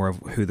see more of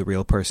who the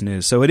real person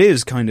is. So it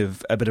is kind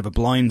of a bit of a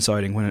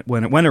blindsiding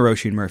when a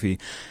Roisin Murphy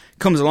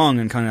comes along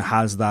and kind of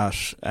has that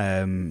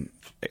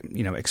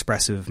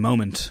expressive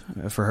moment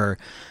for her.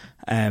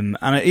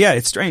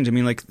 It's strange. I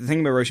mean, like, the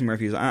thing about Roisin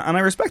Murphy is, and I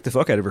respect the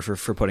fuck out of her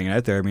for putting it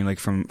out there. I mean, like,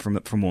 from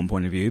one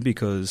point of view,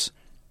 because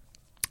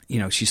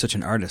she's such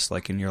an artist,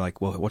 like, and you're like,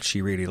 well, what's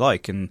she really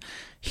like? And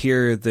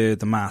here the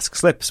mask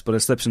slips, but it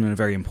slips in a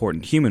very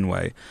important human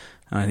way.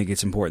 And I think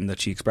it's important that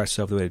she expressed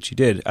herself the way that she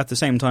did. At the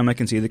same time, I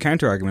can see the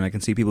counter argument. I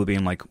can see people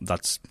being like,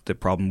 that's the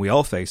problem we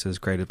all face as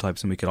creative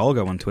types, and we could all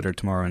go on Twitter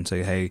tomorrow and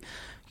say, hey,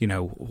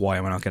 why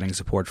am I not getting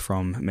support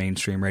from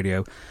mainstream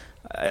radio?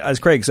 As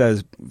Craig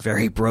says,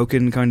 very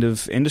broken kind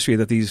of industry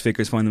that these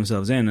figures find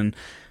themselves in. And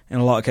in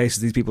a lot of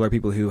cases, these people are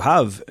people who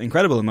have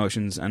incredible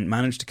emotions and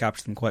manage to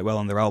capture them quite well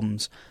on their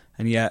albums.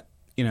 And yet,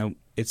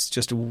 it's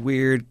just a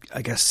weird,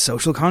 I guess,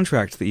 social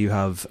contract that you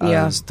have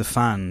as the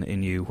fan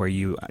in you, where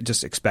you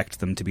just expect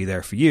them to be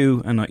there for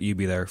you and not you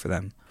be there for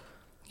them.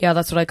 Yeah,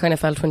 that's what I kind of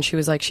felt when she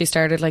was like, she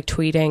started like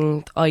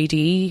tweeting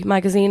ID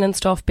magazine and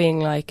stuff, being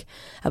like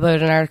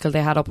about an article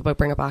they had up about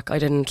Bring It Back. I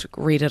didn't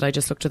read it, I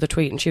just looked at the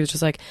tweet, and she was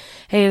just like,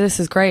 hey, this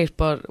is great,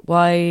 but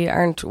why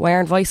aren't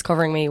Vice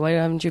covering me? Why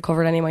haven't you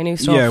covered any of my new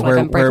stuff? Yeah, like,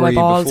 I'm breaking my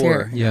balls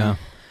before? here. Yeah.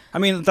 I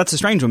mean, that's a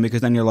strange one,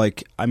 because then you're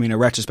like, I mean, a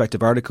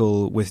retrospective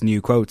article with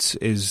new quotes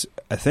is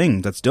a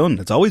thing that's done.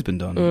 It's always been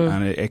done.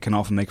 And it can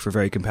often make for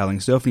very compelling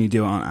stuff. And you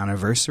do it on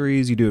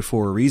anniversaries. You do it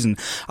for a reason.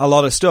 A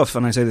lot of stuff,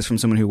 and I say this from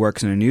someone who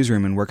works in a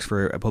newsroom and works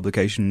for a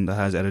publication that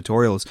has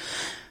editorials,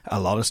 a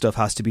lot of stuff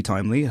has to be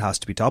timely. It has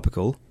to be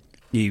topical.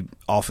 You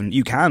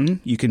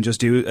can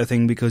just do a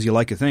thing because you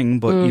like a thing,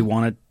 but you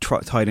want to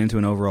tie it into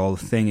an overall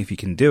thing if you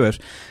can do it.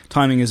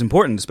 Timing is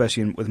important,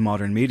 especially with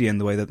modern media and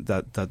the way that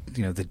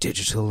the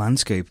digital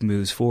landscape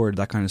moves forward,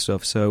 that kind of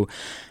stuff. So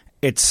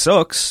it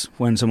sucks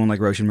when someone like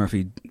Roisin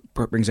Murphy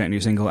brings out a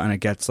new single and it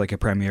gets like a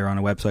premiere on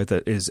a website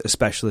that is a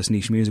specialist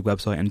niche music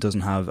website and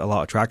doesn't have a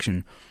lot of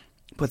traction.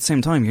 But at the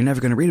same time, you're never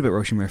going to read about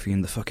Roisin Murphy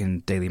in the fucking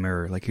Daily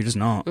Mirror. Like, you're just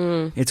not.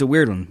 It's a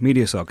weird one.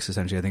 Media sucks,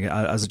 essentially. I think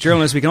as a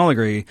journalist, we can all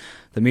agree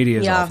the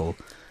media is awful.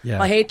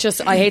 Yeah. I hate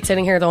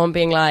sitting here though and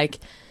being like,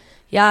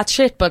 yeah, it's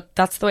shit, but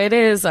that's the way it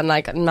is, and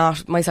like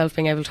not myself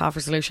being able to offer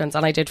solutions.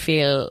 And I did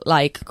feel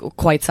like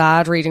quite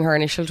sad reading her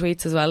initial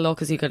tweets as well, though,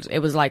 because it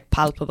was like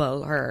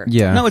palpable.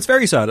 No, it's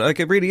very sad.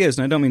 Like, it really is,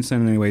 and I don't mean to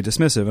sound in any way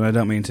dismissive, and I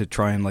don't mean to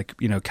try and like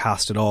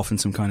cast it off in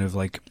some kind of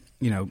like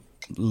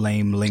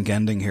lame link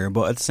ending here.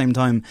 But at the same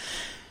time,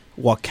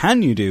 what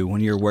can you do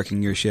when you're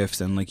working your shift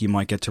and like you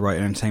might get to write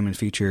an entertainment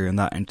feature, and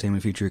that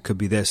entertainment feature could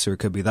be this or it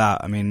could be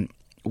that? I mean,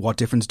 what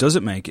difference does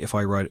it make if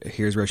I write,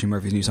 here's Roisin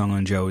Murphy's new song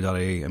on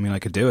Joe.ie? I mean, I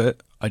could do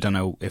it. I don't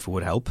know if it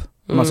would help.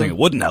 I'm not saying it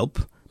wouldn't help.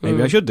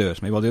 Maybe I should do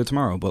it. Maybe I'll do it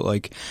tomorrow. But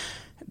like,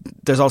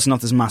 there's also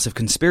not this massive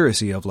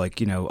conspiracy of like,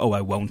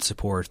 I won't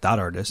support that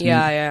artist.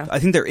 Yeah. I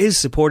think there is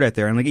support out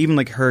there, and like even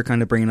like her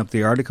kind of bringing up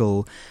the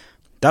article.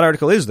 That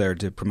article is there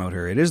to promote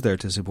her. It is there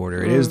to support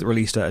her. It is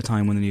released at a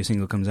time when the new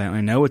single comes out. And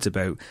I know it's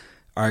about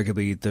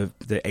arguably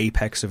the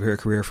apex of her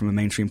career from a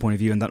mainstream point of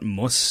view, and that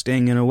must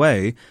sting in a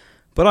way.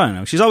 But I don't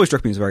know. She's always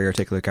struck me as a very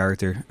articulate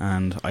character,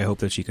 and I hope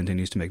that she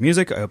continues to make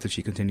music. I hope that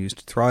she continues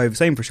to thrive.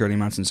 Same for Shirley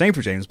Manson. Same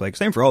for James Blake.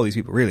 Same for all these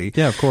people, really.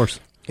 Yeah, of course.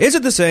 Is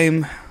it the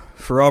same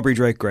for Aubrey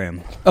Drake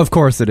Graham? Of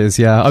course it is,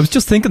 yeah. I was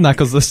just thinking that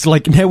because it's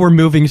like now we're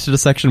moving to the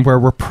section where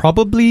we're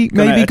probably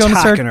maybe going to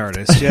start an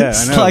artist. Yeah,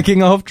 I know.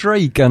 Slagging off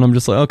Drake, and I'm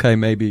just like, okay,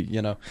 maybe,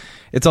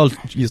 it's all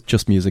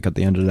just music at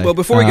the end of the day. Well,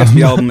 before we get to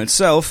the album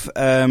itself,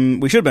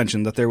 we should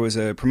mention that there was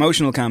a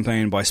promotional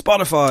campaign by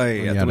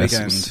Spotify at the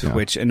weekend,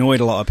 which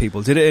annoyed a lot of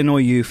people. Did it annoy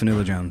you,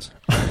 Fionnuala Jones?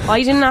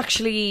 I didn't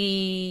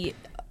actually.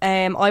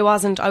 I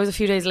was a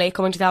few days late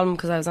coming to the album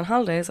because I was on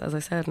holidays, as I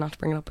said, not to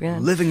bring it up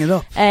again. Living it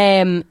up.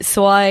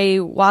 So I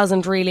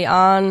wasn't really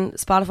on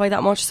Spotify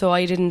that much, so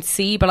I didn't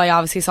see, but I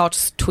obviously saw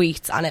just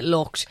tweets, and it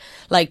looked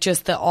like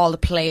just all the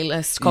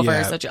playlist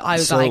covers. Yeah. I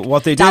was so like,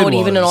 what they that did would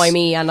even was, annoy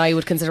me, and I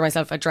would consider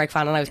myself a Drake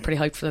fan, and I was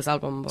pretty hyped for this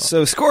album. But.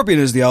 So Scorpion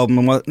is the album,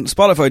 and what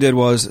Spotify did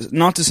was,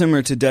 not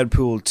dissimilar to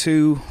Deadpool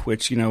 2,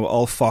 which,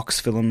 all Fox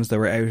films that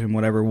were out in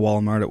whatever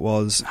Walmart it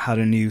was, had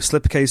a new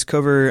slipcase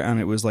cover, and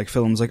it was like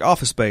films like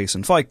Office Space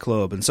and Fight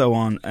Club and so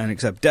on, and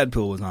except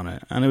Deadpool was on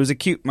it, and it was a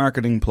cute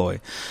marketing ploy.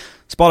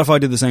 Spotify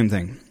did the same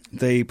thing.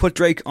 They put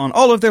Drake on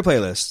all of their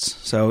playlists,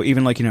 so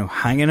even like,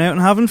 hanging out and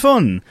having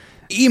fun,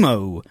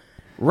 emo,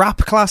 rap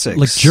classics,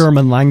 like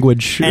German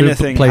language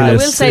anything. Playlists. I will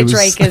say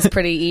Drake is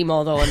pretty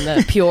emo though, in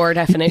the pure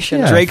definition.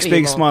 Yeah. of Drake's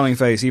big emo. smiling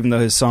face, even though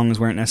his songs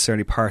weren't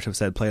necessarily part of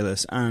said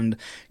playlist, and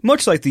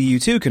much like the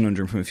U2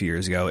 conundrum from a few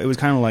years ago, it was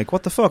kind of like,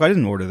 what the fuck, I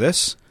didn't order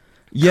this.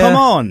 Yeah. Come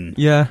on.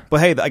 Yeah.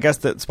 But hey, I guess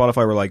that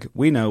Spotify were like,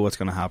 we know what's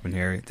going to happen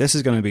here. This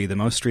is going to be the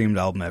most streamed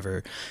album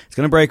ever. It's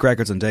going to break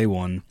records on day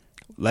one.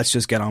 let's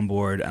just get on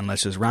board and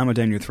let's just ram it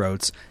down your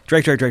throats.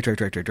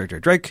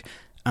 Drake.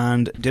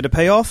 And did it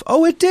pay off?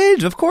 Oh, it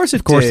did. Of course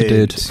it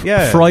did.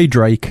 Yeah. Fry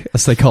Drake,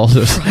 as they called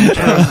it,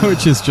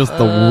 which is just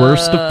the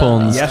worst of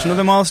puns. Yet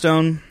another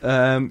milestone.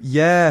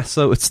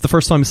 So it's the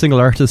first time a single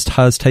artist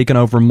has taken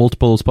over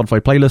multiple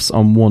Spotify playlists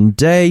on one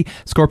day.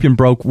 Scorpion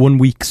broke 1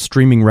 week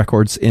streaming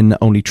records in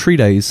only 3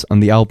 days,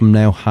 and the album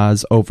now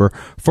has over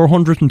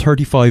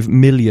 435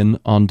 million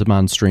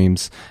on-demand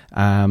streams.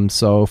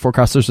 So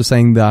forecasters are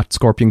saying that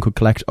Scorpion could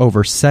collect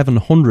over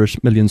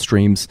 700 million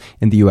streams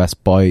in the US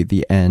by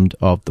the end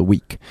of the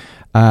week.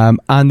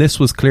 And this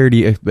was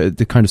clearly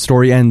the kind of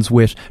story ends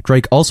with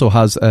Drake also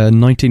has a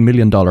 $19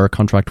 million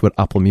contract with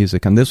Apple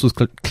Music, and this was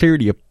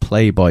clearly a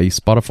play by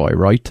Spotify,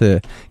 right,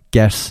 to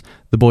get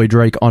the boy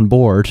Drake on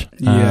board.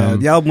 Yeah,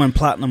 the album went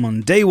platinum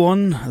on day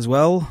one as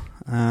well.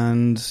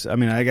 And I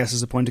mean, I guess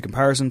as a point of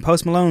comparison,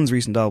 Post Malone's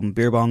recent album,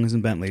 Beer Bongs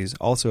and Bentleys,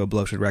 also a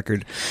bloated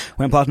record,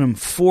 went platinum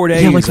 4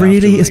 days. Yeah, like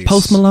really, is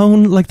Post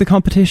Malone like the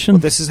competition?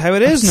 Well, this is how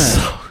it is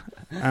now.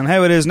 And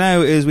how it is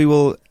now is we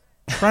will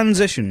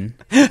transition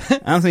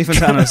Anthony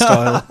Fantana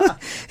style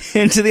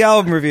into the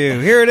album review.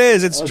 Here it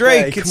is. It's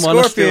Drake, it's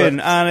Scorpion,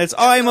 and it's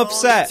I'm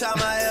Upset.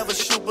 Why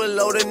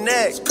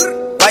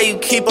you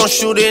keep on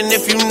shooting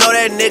if you know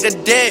that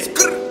nigga dead?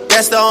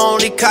 That's the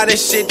only kind of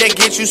shit that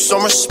gets you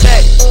some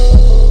respect.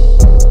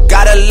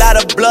 Got a lot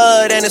of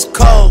blood and it's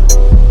cold.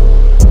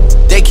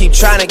 They keep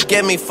trying to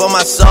get me for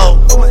my soul.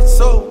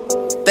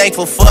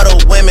 Thankful for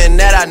the women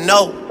that I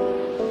know.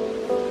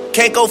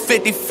 Can't go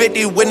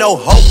 50-50 with no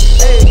hope.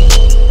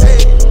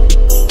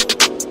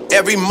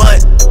 Every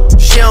month,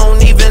 she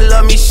don't even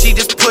love me, she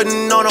just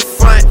putting on a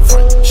front.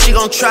 She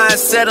gon' try and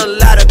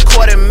settle out of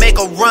court and make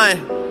a run.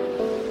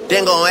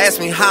 Then gon' ask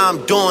me how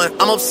I'm doing,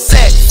 I'm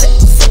upset.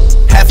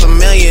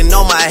 $500,000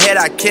 on my head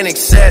I can't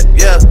accept,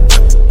 yeah.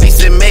 At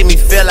least it made me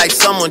feel like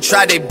someone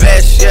tried their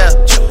best, yeah.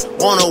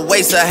 Wanna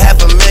waste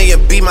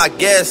 $500,000, be my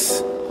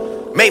guest.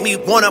 Make me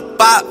wanna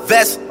buy a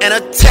vest and a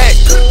tech.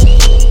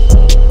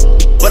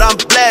 But I'm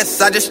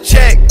blessed, I just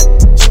checked.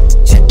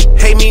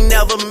 Hate me,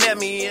 never met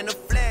me in the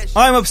flesh.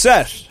 I'm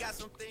Upset.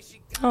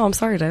 Oh, I'm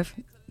sorry, Dave.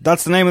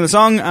 That's the name of the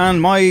song,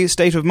 and my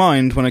state of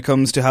mind when it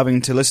comes to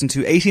having to listen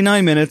to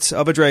 89 minutes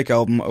of a Drake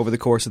album over the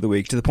course of the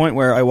week, to the point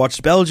where I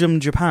watched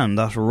Belgium-Japan,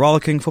 that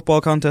rollicking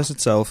football contest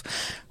itself,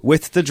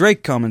 with the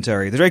Drake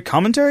commentary. The Drake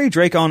commentary?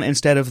 Drake on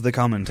instead of the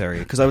commentary.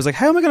 Because I was like,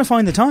 how am I going to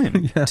find the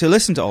time to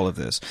listen to all of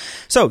this?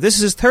 So, this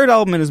is his third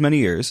album in as many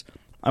years.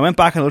 I went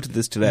back and looked at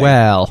this today.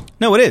 Well,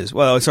 no, it is.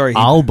 Well, sorry.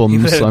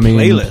 Albums,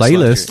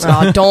 playlist.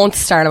 Oh, don't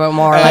start about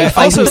more life.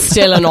 I'm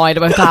still annoyed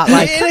about that.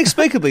 Like,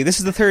 inexplicably, this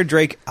is the third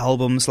Drake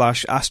album /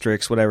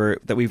 asterisk, whatever,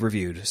 that we've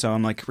reviewed. So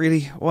I'm like,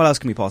 really? What else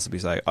can we possibly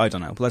say? I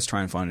don't know. But let's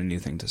try and find a new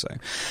thing to say.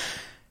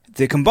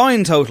 The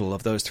combined total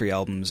of those three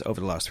albums over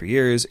the last 3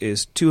 years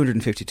is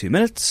 252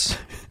 minutes.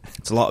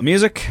 It's a lot of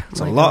music. It's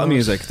a lot of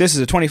music. This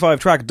is a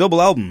 25-track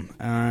double album,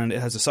 and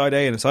it has a side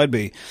A and a side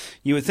B.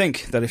 You would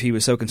think that if he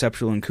was so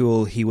conceptual and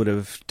cool, he would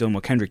have done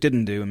what Kendrick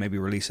didn't do and maybe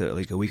release it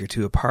like a week or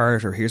two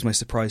apart, or here's my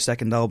surprise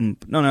second album.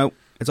 No,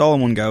 it's all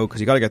in one go,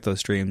 because you got to get those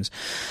streams.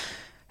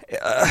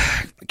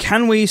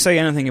 Can we say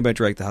anything about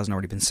Drake that hasn't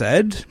already been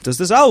said? Does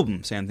this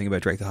album say anything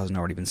about Drake that hasn't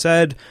already been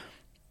said?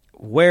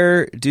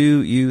 Where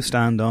do you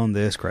stand on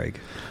this, Craig?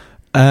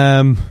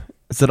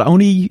 Is it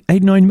only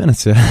 8-9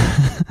 minutes?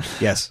 Yeah.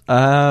 Yes.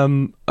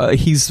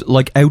 He's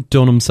like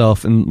outdone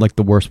himself in like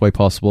the worst way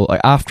possible.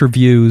 Like, After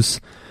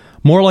Views,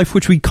 More Life,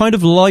 which we kind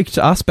of liked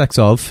aspects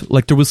of.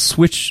 Like, there was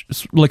switch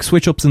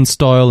ups in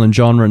style and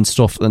genre and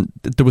stuff, and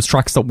there was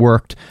tracks that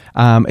worked.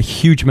 A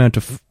huge amount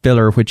of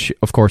filler, which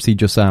of course he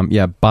just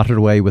battered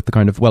away with the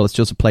kind of, well, it's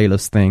just a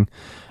playlist thing.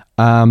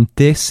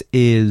 This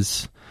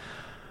is,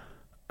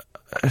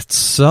 it's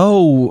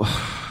so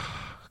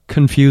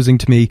confusing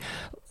to me.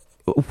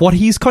 What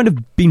he's kind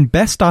of been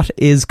best at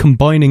is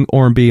combining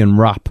R&B and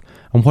rap,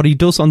 and what he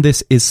does on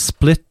this is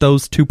split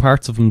those two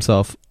parts of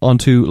himself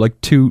onto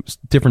like two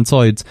different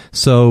sides,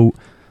 so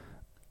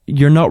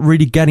you're not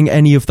really getting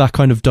any of that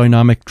kind of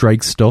dynamic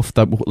Drake stuff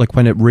that, like,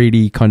 when it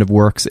really kind of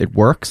works, it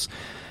works.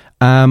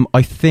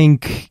 I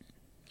think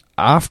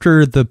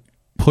after the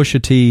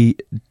Pusha T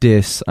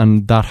diss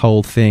and that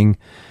whole thing,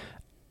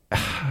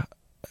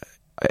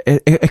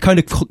 it kind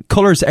of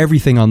colours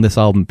everything on this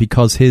album,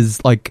 because his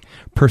like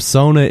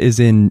persona is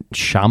in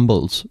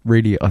shambles,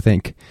 really, I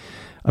think.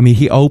 I mean,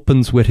 he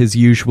opens with his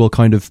usual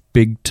kind of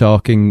big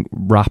talking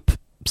rap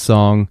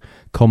song,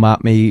 Come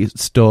At Me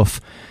stuff,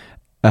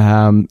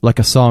 like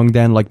a song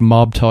then like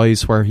Mob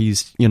Ties, where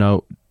he's, you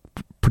know,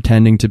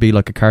 pretending to be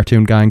like a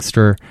cartoon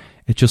gangster.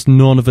 It just,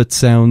 none of it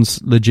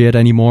sounds legit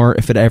anymore,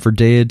 if it ever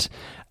did.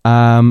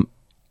 And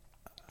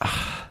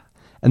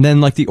then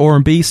like the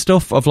R&B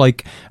stuff of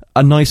like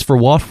A Nice for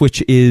What,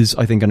 which is,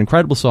 I think, an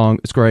incredible song.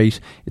 It's great.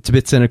 It's a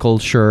bit cynical,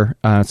 sure.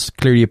 It's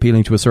clearly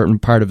appealing to a certain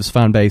part of his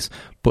fan base,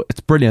 but it's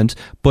brilliant.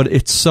 But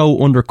it's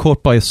so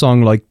undercut by a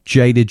song like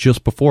Jaded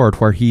just before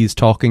it, where he's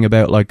talking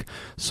about like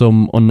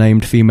some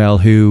unnamed female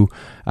who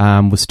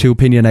was too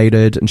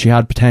opinionated and she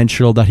had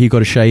potential that he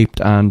could have shaped,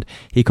 and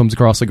he comes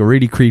across like a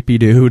really creepy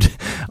dude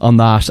on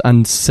that,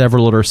 and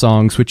several other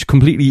songs, which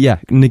completely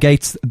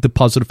negates the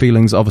positive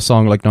feelings of a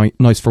song like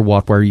Nice for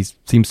What, where he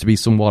seems to be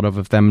somewhat of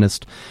a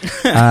feminist.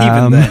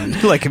 Even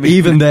then, like, I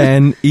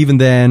mean, even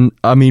then,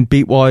 I mean,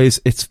 beat wise,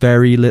 it's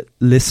very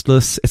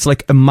listless. It's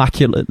like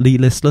immaculately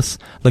listless.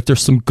 Like,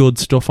 there's some good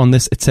stuff on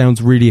this. It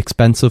sounds really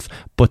expensive,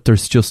 but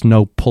there's just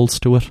no pulse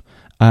to it.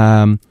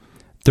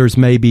 There's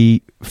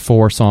maybe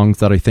 4 songs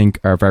that I think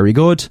are very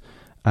good.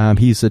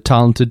 He's a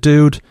talented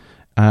dude.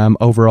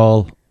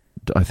 Overall,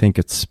 I think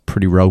it's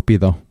pretty ropey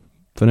though.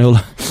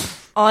 Vanilla.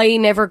 I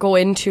never go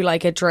into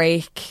like a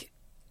Drake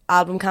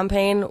album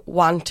campaign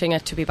wanting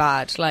it to be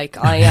bad. Like,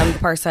 I am the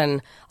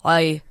person,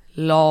 I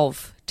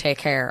love Take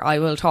Care. I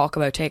will talk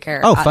about Take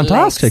Care. Oh,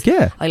 fantastic, length.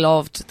 yeah. I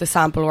loved the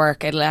sample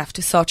work. It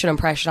left such an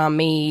impression on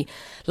me.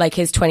 Like,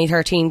 his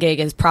 2013 gig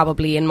is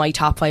probably in my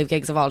top 5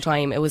 gigs of all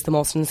time. It was the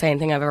most insane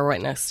thing I've ever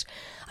witnessed.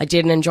 I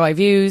didn't enjoy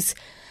Views.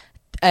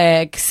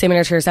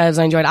 Similar to yourselves,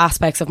 I enjoyed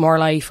aspects of More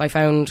Life. I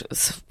found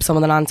some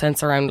of the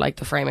nonsense around like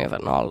the framing of it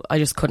and all, I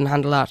just couldn't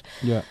handle that.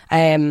 Yeah.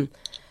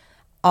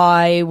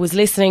 I was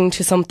listening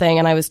to something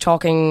and I was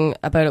talking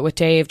about it with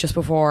Dave just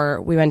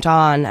before we went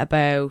on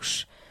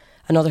about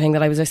another thing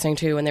that I was listening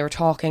to, and they were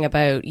talking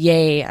about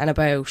Ye and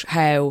about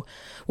how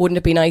wouldn't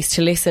it be nice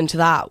to listen to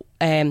that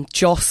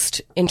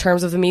just in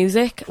terms of the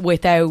music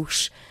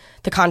without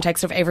the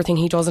context of everything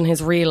he does in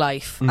his real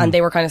life. And they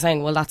were kind of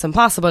saying, well, that's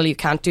impossible, you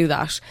can't do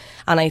that.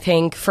 And I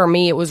think for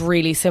me it was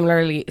really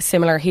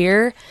similar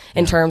here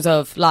in terms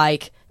of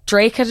like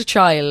Drake had a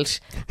child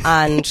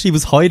and he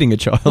was hiding a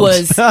child.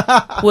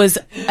 was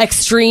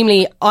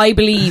extremely, I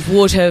believe,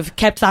 would have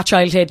kept that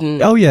child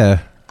hidden. Oh yeah.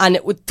 And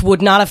it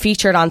would not have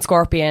featured on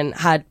Scorpion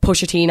had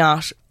Pusha T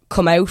not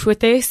come out with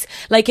this.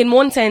 Like, in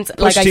one sense,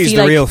 like, I feel the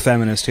like real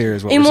feminist here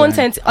is what in we're one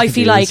saying. sense I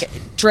feel like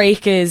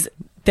Drake is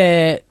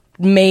the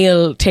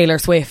male Taylor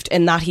Swift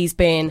in that he's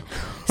been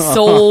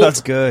so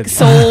that's good.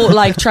 So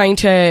like trying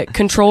to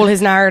control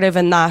his narrative,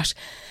 and that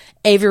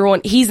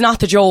everyone, he's not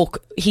the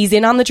joke, he's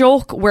in on the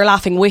joke, we're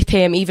laughing with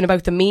him even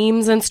about the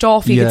memes and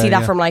stuff. You can see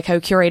that from like how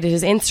curated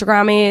his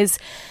Instagram is.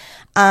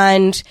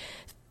 And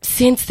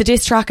since the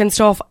diss track and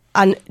stuff,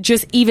 and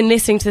just even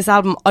listening to this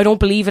album, I don't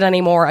believe it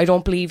anymore. I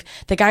don't believe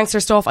the gangster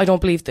stuff, I don't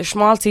believe the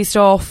schmaltzy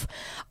stuff.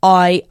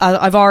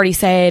 I've already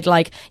said,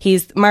 like,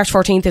 March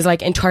 14th is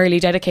like entirely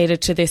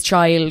dedicated to this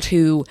child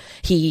who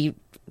he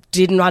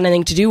didn't want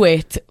anything to do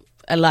with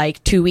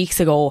like 2 weeks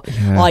ago.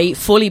 I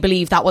fully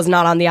believe that was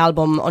not on the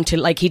album until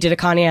like he did a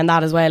Kanye and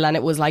that as well, and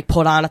it was like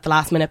put on at the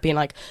last minute being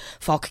like,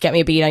 fuck, get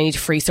me a beat, I need to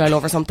freestyle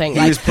over something.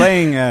 He was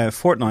playing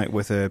Fortnite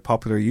with a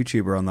popular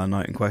YouTuber on that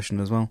night in question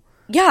as well.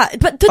 Yeah,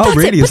 but that's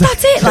really? it. But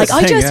that's it. Like,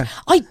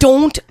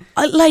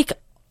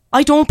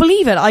 I don't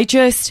believe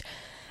it.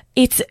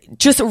 It's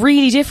just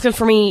really difficult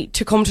for me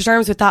to come to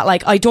terms with that.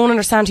 Like, I don't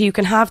understand how you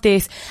can have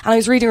this. And I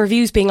was reading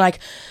reviews being like,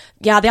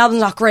 yeah, the album's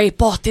not great,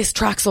 but this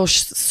track's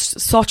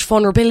such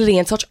vulnerability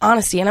and such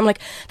honesty. And I'm like,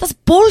 that's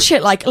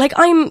bullshit. Like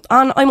I'm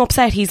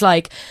upset he's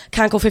like,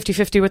 can't go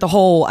 50-50 with the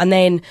whole. And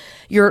then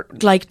you're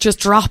like just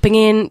dropping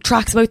in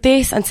tracks about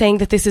this and saying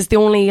that this is the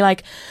only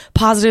like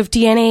positive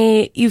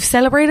DNA you've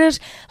celebrated.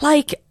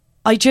 Like,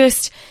 I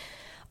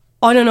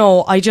don't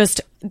know.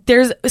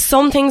 There's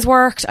some things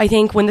worked. I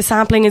think when the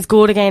sampling is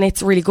good again,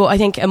 it's really good. I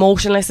think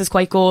Emotionless is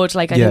quite good.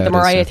 Like, I think the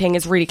Mariah thing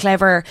is really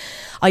clever.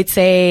 I'd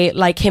say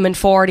like him and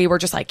 40 were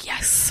just like,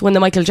 yes, when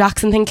the Michael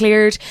Jackson thing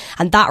cleared,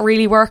 and that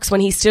really works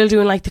when he's still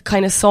doing like the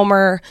kind of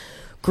summer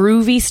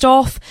groovy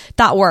stuff.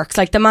 That works.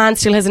 Like, the man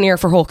still has an ear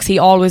for hooks. He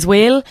always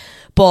will.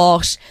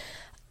 But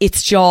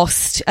it's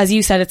just, as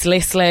you said, it's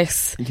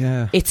listless.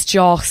 Yeah. It's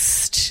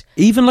just,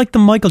 even like the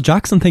Michael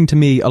Jackson thing to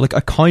me, I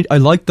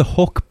like the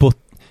hook, but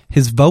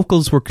his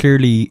vocals were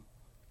clearly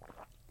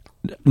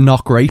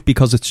not great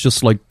because it's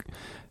just like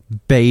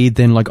bathed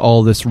in like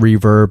all this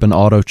reverb and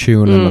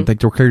auto-tune, and I think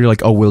they were clearly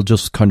like, oh, we'll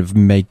just kind of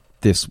make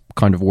this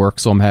kind of work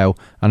somehow,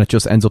 and it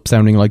just ends up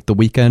sounding like The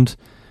Weeknd.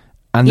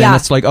 And then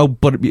it's like, oh,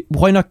 but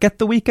why not get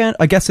The Weeknd?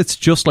 I guess it's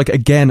just like,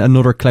 again,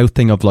 another clout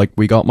thing of like,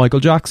 we got Michael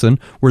Jackson,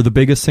 we're the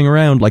biggest thing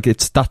around. Like,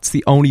 that's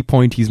the only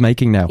point he's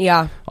making now.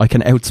 Yeah. I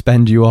can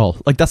outspend you all.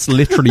 Like, that's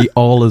literally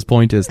all his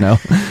point is now.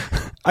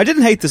 I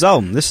didn't hate this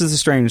album. This is the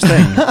strange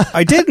thing.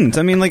 I didn't.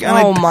 I mean, like,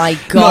 my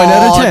god, 9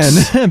 out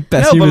of 10.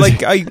 Best no, but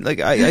music.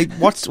 like,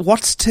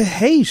 what's to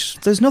hate?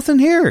 There's nothing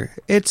here.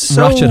 It's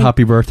so Ratchet.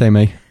 Happy birthday,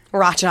 mate.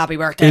 Ratchet happy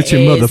birthday. It's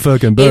your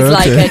motherfucking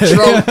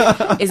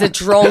Is like a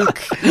drunk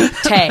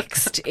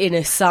text in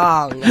a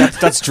song.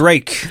 That's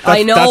Drake.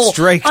 I know. That's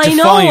Drake. I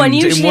know, and defined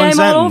usually in one I'm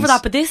sentence. all over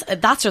that,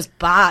 but that's just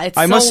bad. It's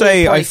I must so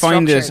say, poorly I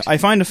find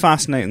structured. it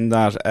fascinating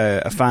that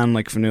a fan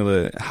like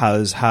Fionnuala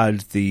has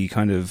had the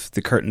kind of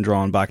the curtain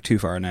drawn back too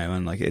far now,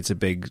 and like it's a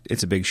big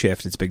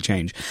shift, it's a big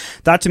change.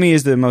 That to me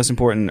is the most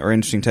important or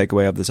interesting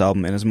takeaway of this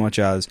album, in as much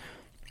as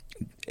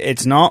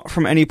it's not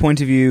from any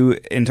point of view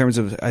in terms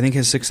of, I think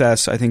his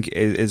success, I think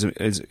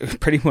is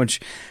pretty much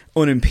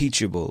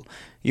unimpeachable.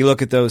 You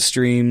look at those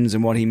streams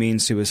and what he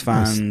means to his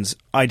fans.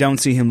 I don't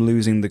see him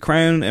losing the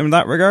crown in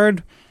that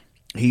regard.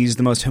 He's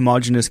the most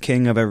homogenous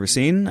king I've ever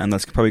seen, and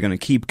that's probably going to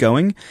keep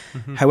going.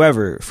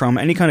 However, from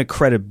any kind of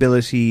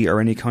credibility or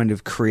any kind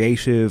of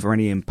creative or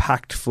any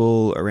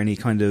impactful or any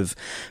kind of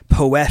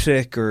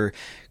poetic or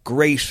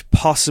great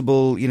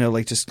possible,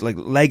 like just like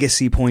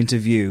legacy point of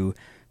view,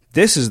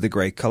 this is the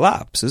great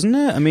collapse, isn't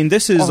it? I mean,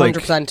 this is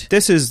 100%.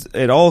 This is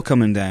it all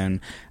coming down.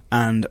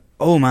 And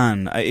oh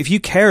man, if you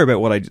care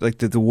about what I like,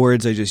 the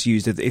words I just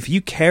used, if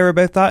you care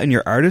about that in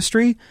your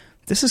artistry,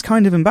 this is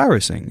kind of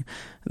embarrassing.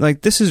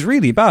 Like, this is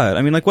really bad.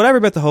 I mean, like, whatever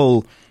about the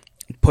whole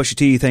Pusha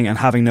T thing and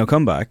having no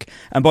comeback.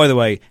 And by the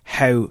way,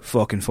 how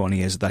fucking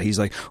funny is it that he's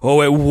like,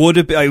 oh, it would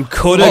have been, I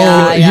could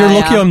have. You're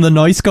lucky I'm the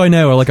nice guy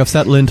now, or like I've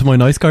settled into my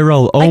nice guy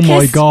role. Oh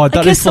my god, that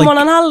I kiss is like someone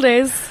on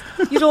holidays.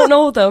 You don't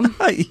know them.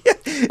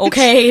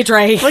 Okay,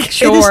 Drake. Like,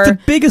 sure. it is the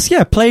biggest,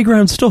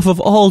 playground stuff of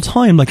all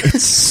time. Like,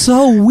 it's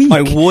so weak.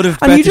 I would have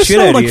and bet you the just shit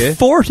saw out like of you.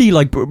 40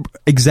 like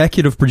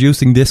executive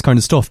producing this kind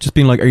of stuff, just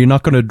being like, are you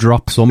not going to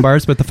drop some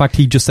bars about the fact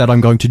he just said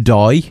I'm going to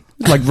die?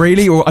 Like,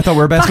 really? Or I thought we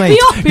were best Back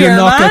mates. me up here,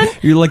 man.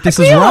 You're like, this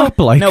Back is me rap. up.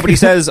 Like, No, but he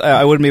says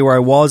I wouldn't be where I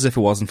was if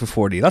it wasn't for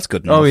 40. That's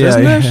good enough,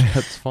 isn't it?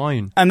 that's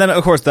fine. And then,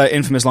 of course, that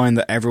infamous line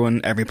that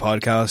every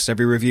podcast,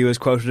 every review has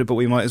quoted it, but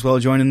we might as well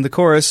join in the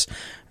chorus.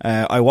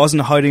 I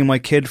wasn't hiding my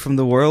kid from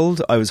the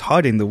world. I was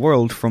hiding the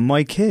world from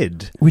my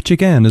kid. Which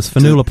again, as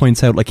Fionnuala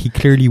points out, like, he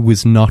clearly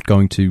was not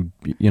going to,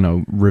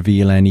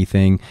 reveal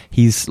anything.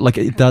 He's like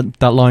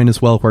that line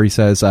as well where he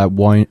says, a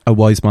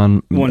wise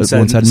man once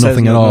said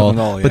nothing at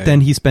all. But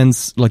then he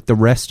spends like the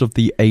rest of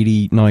the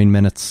 89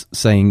 minutes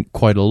saying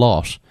quite a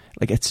lot.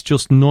 Like, it's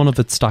just none of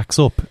it stacks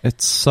up.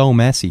 It's so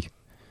messy.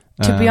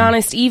 To be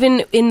honest,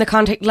 even in the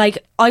context,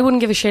 like, I wouldn't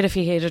give a shit if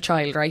he had a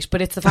child, right?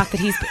 But it's the fact that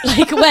he's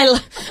like,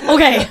 I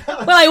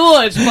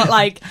would, but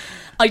like,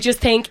 I just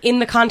think in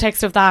the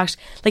context of that,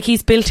 like,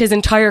 he's built his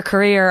entire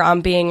career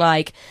on being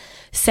like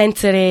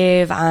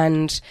sensitive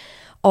and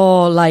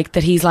like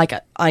that he's like,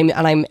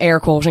 I'm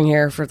air quoting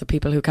here for the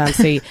people who can't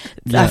see,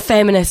 a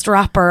feminist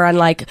rapper, and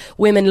like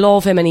women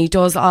love him, and he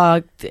does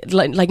like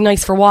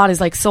Nice for What is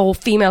like so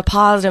female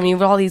positive, and you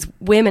have all these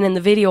women in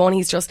the video, and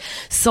he's just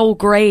so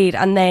great,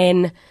 and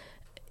then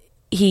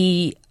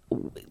he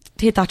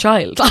hit that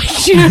child.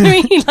 Like, do you know what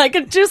I mean? Like,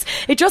 it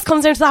just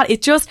comes down to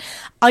that.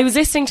 I was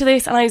listening to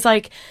this and I was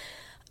like,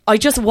 I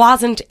just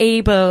wasn't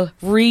able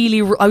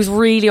I was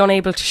really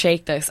unable to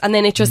shake this. And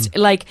then it just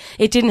like,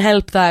 it didn't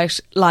help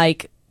that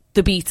like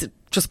the beats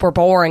just were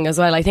boring as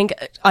well. I think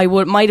I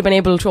might have been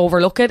able to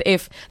overlook it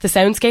if the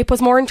soundscape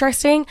was more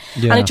interesting.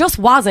 And it just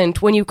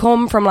wasn't. When you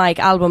come from like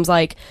albums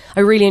like,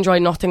 I really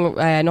enjoyed Nothing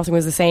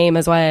Was the Same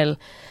as well.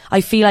 I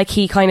feel like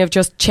he kind of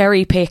just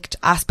cherry picked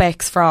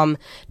aspects from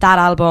that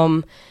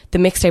album, the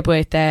mixtape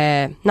with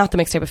not the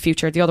mixtape with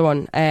Future, the other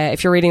one,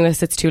 If You're Reading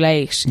This It's Too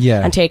Late,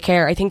 and Take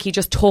Care. I think he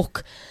just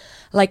took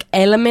like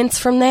elements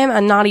from them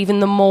and not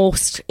even the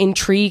most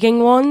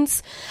intriguing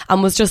ones,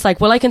 and was just like,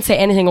 well, I can say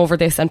anything over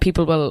this and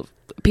people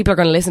are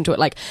going to listen to it.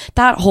 Like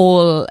that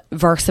whole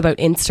verse about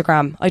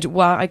Instagram, I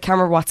can't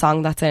remember what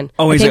song that's in.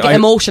 I think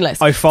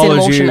Emotionless. I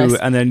followed you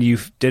and then you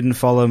didn't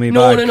follow me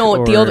back.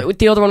 No.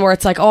 The other one where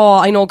it's like, oh,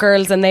 I know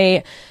girls and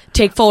they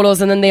take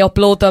photos and then they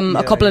upload them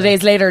a couple of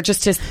days later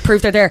just to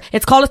prove they're there.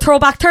 It's called a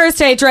Throwback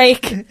Thursday,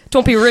 Drake.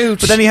 Don't be rude.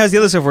 But then he has the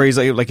other stuff where he's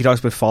like he talks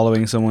about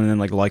following someone and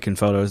like liking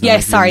photos.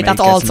 Yes, sorry, that's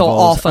also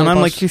awful. And I'm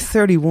like, you're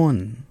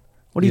 31.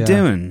 What are you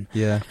doing?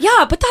 Yeah,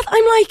 but that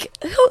I'm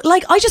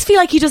like, I just feel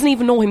like he doesn't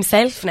even know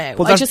himself now.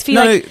 Well, I just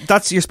feel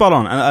you're spot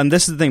on, and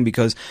this is the thing,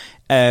 because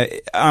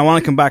I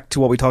want to come back to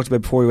what we talked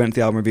about before we went to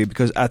the album review,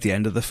 because at the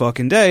end of the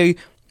fucking day,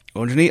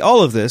 underneath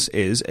all of this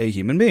is a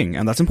human being,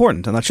 and that's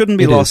important, and that shouldn't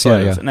be lost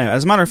sight of. Now,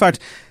 as a matter of fact,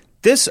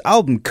 this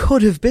album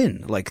could have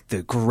been like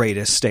the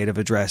greatest state of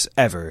address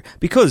ever,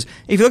 because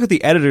if you look at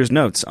the editor's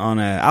notes on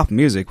Apple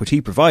Music, which he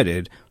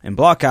provided, in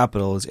block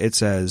capitals it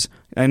says,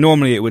 and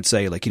normally it would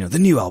say like, the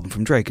new album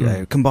from Drake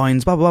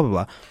combines blah blah blah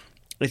blah.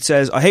 It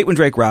says, I hate when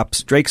Drake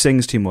raps. Drake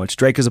sings too much.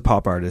 Drake is a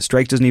pop artist.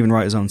 Drake doesn't even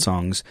write his own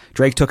songs.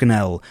 Drake took an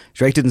L.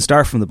 Drake didn't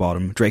start from the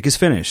bottom. Drake is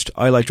finished.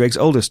 I like Drake's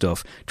older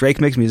stuff. Drake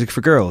makes music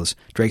for girls.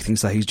 Drake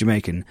thinks that he's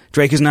Jamaican.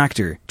 Drake is an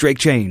actor. Drake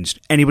changed.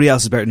 Anybody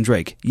else is better than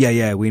Drake.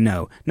 Yeah, we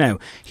know. Now,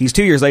 he's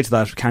 2 years late to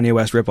that Kanye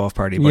West rip-off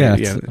party. But I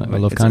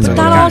love Kanye. But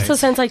that also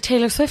sounds like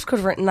Taylor Swift could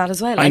have written that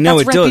as well. Like, I know,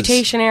 that's it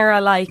Reputation does.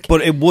 era, like.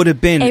 But it would have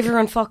been.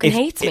 Everyone fucking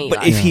hates me.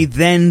 But if he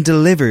then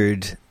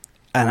delivered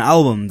an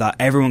album that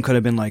everyone could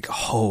have been like,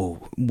 oh,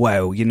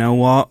 wow, you know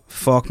what?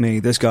 Fuck me,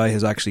 this guy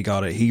has actually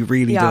got it. He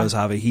really does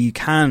have it. He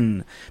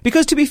can.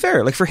 Because to be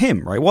fair, like for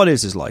him, right, what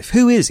is his life?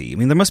 Who is he? I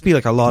mean, there must be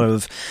like a lot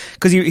of...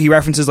 Because he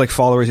references like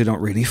followers who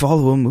don't really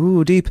follow him.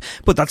 Ooh, deep.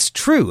 But that's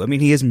true. I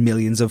mean, he has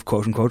millions of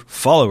quote-unquote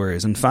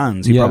followers and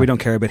fans who probably don't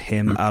care about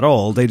him at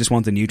all. They just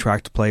want the new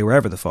track to play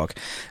wherever the fuck.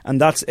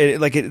 And that's...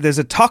 there's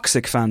a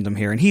toxic fandom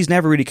here, and he's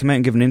never really come out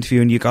and given an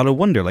interview, and you gotta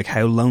wonder, like,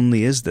 how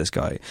lonely is this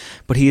guy?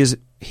 But he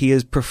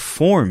has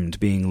performed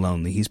being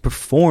lonely. He's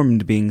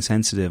performed being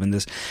sensitive. And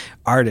this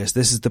artist,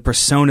 this is the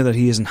persona that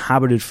he has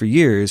inhabited for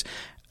years.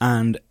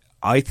 And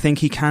I think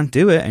he can't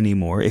do it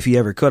anymore if he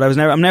ever could.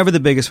 I'm never the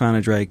biggest fan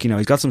of Drake. You know,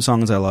 he's got some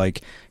songs I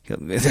like.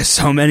 There's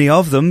so many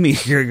of them.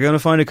 You're going to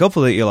find a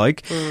couple that you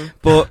like.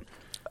 But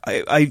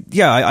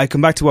I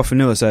come back to what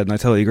Fanula said, and I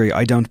totally agree.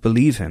 I don't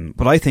believe him.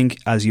 But I think,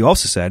 as you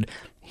also said,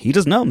 he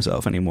doesn't know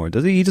himself anymore,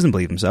 does he? He doesn't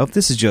believe himself.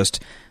 This is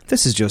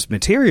just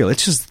material.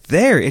 It's just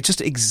there. It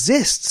just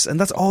exists, and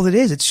that's all it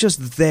is. It's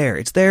just there.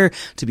 It's there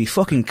to be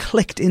fucking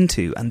clicked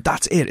into, and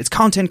that's it. It's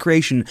content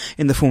creation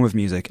in the form of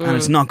music, and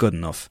it's not good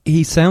enough.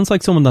 He sounds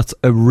like someone that's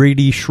a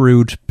really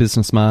shrewd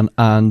businessman,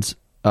 and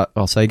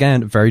I'll say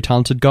again, very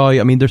talented guy.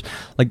 I mean, there's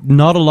like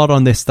not a lot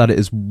on this that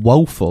is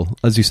woeful.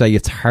 As you say,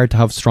 it's hard to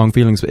have strong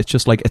feelings, but it's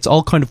just like, it's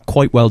all kind of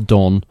quite well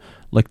done.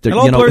 Like, you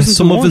know,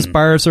 some of his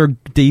bars are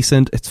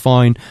decent, it's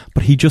fine,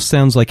 but he just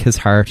sounds like his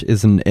heart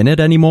isn't in it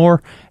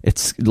anymore.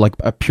 It's like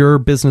a pure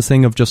business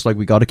thing of just like,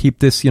 we got to keep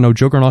this, you know,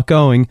 juggernaut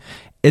going.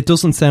 It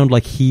doesn't sound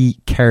like he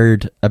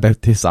cared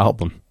about this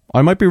album.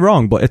 I might be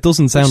wrong, but it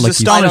doesn't sound like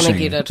I don't think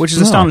he did. Which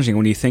is astonishing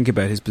when you think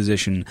about his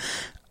position.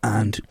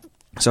 And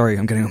sorry,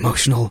 I'm getting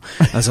emotional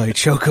as I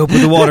choke up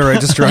with the water I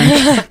just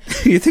drank.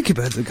 You think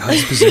about the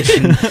guy's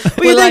position,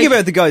 but you think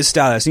about the guy's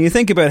status, and you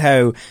think about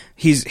how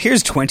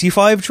here's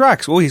 25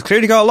 tracks. Well, he's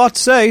clearly got a lot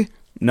to say.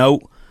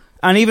 No.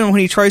 And even when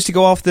he tries to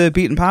go off the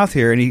beaten path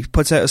here, and he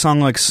puts out a song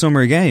like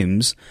Summer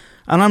Games,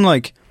 and I'm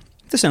like,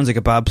 this sounds like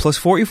a bad Plus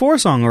 44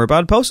 song or a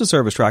bad Postal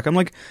Service track. I'm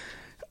like,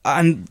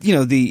 and you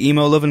know, the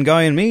emo loving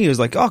guy in me is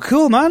like, oh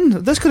cool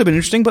man, this could have been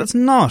interesting, but it's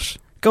not.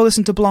 Go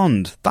listen to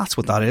Blonde. That's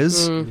what that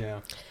is. Yeah.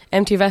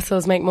 Empty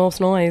vessels make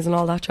most noise and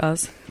all that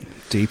jazz.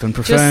 Deep and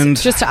profound.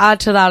 Just to add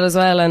to that as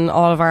well, and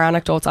all of our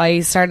anecdotes, I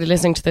started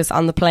listening to this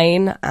on the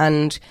plane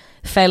and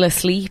fell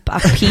asleep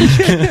at peak.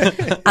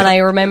 And I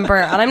remember,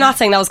 and I'm not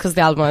saying that was because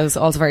the album, I was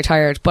also very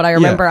tired, but I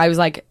remember I was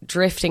like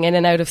drifting in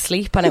and out of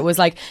sleep, and it was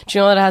like, do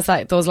you know that it has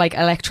like those like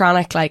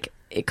electronic like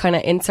kind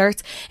of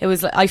inserts? It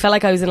was, I felt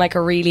like I was in like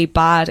a really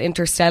bad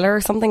Interstellar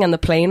or something, and the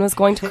plane was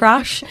going to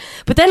crash.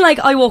 But then like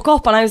I woke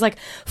up and I was like,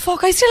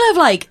 fuck, I still have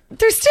like,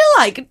 there's still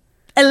like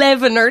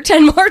 11 or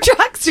 10 more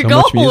tracks to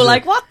go.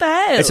 Like, what the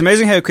hell? It's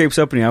amazing how it creeps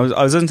up on you. I was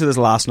listening to this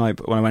last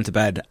night when I went to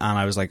bed, and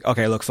I was like,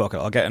 okay, look, fuck it,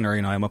 I'll get an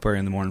early night. I'm up early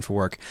in the morning for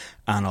work,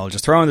 and I'll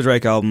just throw on the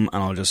Drake album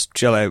and I'll just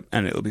chill out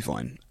and it'll be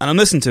fine. And I'm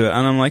listening to it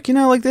and I'm like, you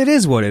know, like, it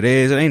is what it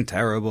is. It ain't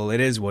terrible.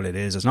 It is what it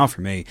is. It's not for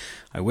me.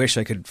 I wish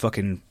I could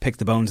fucking pick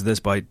the bones of this,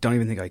 but I don't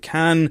even think I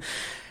can.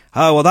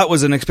 Oh, well, that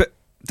was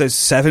there's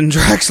 7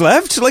 tracks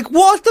left? Like,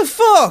 what the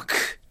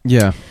fuck?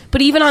 Yeah.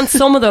 But even on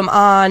some of them,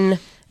 on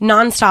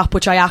Non-Stop,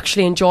 which I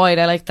actually enjoyed,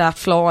 I like that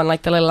flow and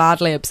like the little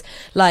ad-libs,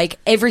 like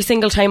every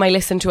single time I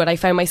listened to it, I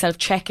found myself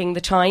checking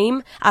the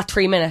time at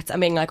 3 minutes and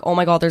being like, oh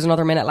my god, there's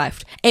another minute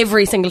left.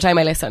 Every single time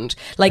I listened,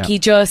 like I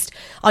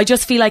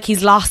just feel like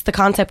he's lost the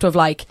concept of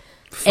like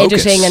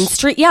focus. Editing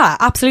and yeah,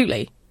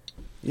 absolutely.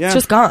 Yeah. It's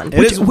just gone.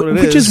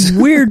 Which is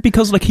weird,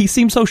 because like he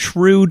seems so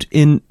shrewd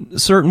in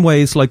certain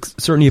ways, like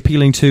certainly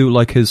appealing to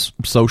like his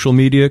social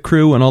media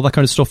crew and all that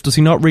kind of stuff. Does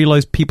he not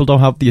realise people don't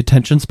have the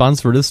attention spans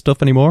for this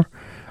stuff anymore?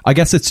 I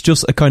guess it's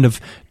just a kind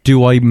of,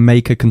 do I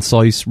make a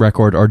concise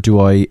record, or do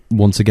I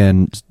once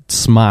again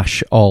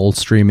smash all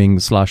streaming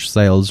 /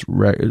 sales?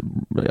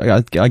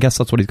 I guess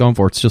that's what he's going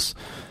for. It's just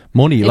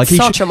money. It's like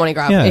such a money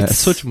grab. Yeah, it's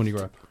such a money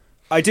grab.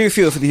 I do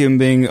feel for the human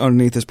being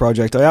underneath this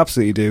project. I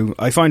absolutely do.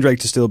 I find Drake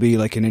to still be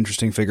like an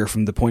interesting figure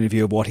from the point of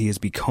view of what he has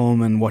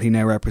become and what he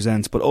now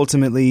represents. But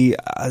ultimately,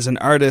 as an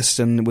artist,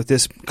 and with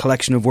this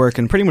collection of work,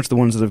 and pretty much the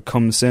ones that have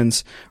come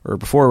since, or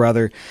before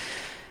rather,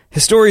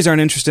 his stories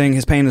aren't interesting.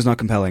 His pain is not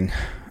compelling.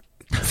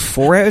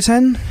 4 out of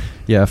 10?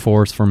 Yeah,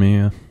 4s for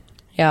me,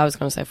 yeah, I was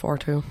going to say 4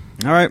 too.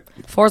 Alright.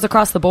 4s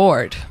across the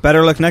board.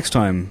 Better luck next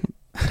time.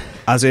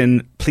 As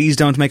in, please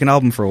don't make an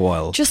album for a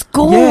while. Just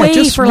go away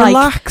just for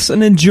relax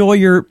and enjoy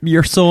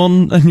your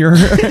son and your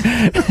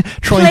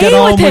try and get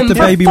on with the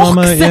baby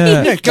mama.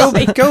 Yeah,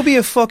 go be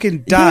a fucking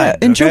dad.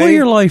 Yeah, enjoy okay?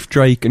 your life,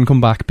 Drake, and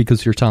come back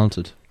because you're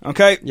talented.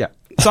 Okay. Yeah.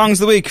 Songs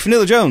of the week.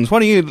 Fanula Jones, why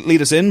don't you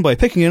lead us in by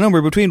picking a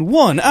number between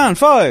 1 and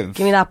 5?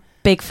 Give me that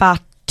big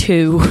fat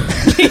 2.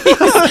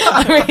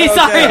 I'm really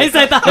sorry I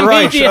said that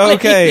immediately. Right,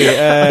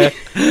 okay.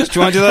 Do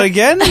you want to do that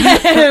again?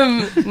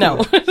 No.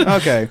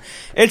 Okay.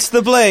 It's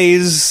The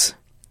Blaze,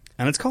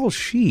 and it's called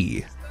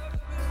She.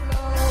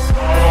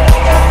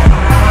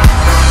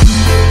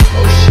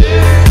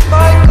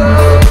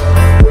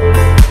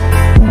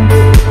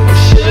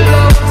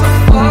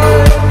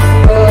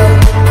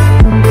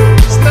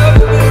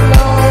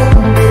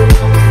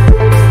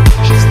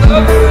 She's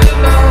never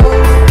been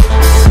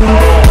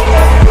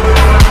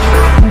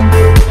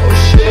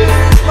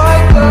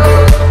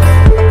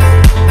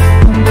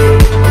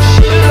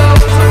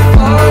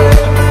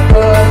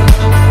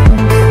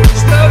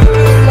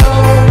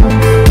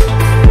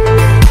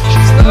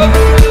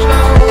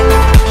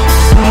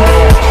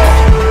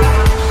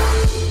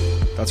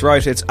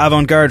right, it's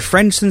avant-garde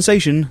French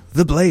sensation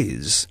The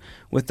Blaze.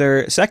 With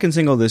their second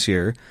single this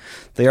year.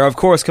 They are, of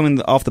course,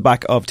 coming off the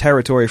back of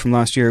Territory from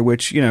last year,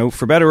 which, you know,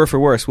 for better or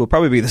for worse, will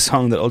probably be the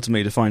song that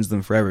ultimately defines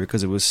them forever,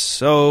 because it was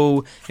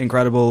so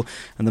incredible,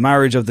 and the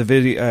marriage of the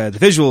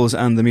visuals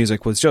and the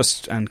music was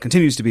just, and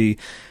continues to be,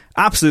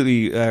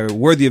 absolutely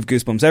worthy of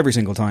goosebumps every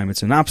single time.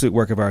 It's an absolute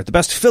work of art. The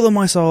best film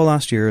I saw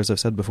last year, as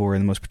I've said before,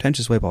 in the most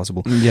pretentious way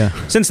possible. Yeah.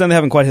 Since then, they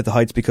haven't quite hit the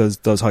heights because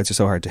those heights are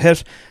so hard to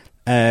hit.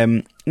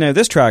 Now,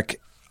 this track,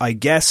 I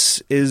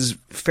guess, is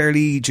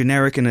fairly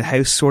generic in a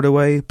house sort of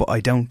way, but I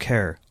don't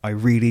care. I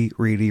really,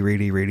 really,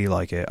 really, really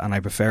like it, and I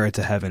prefer it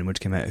to Heaven, which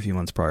came out a few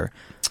months prior.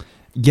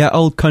 Yeah,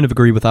 I'll kind of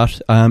agree with that.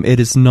 It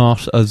is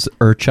not as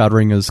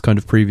earth-shattering as kind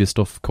of previous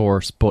stuff, of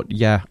course, but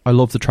yeah, I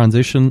love the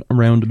transition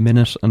around a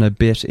minute and a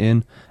bit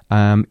in.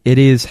 It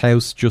is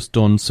house just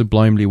done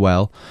sublimely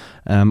well.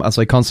 As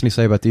I constantly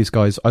say about these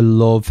guys, I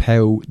love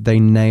how they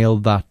nail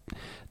that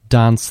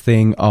dance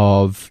thing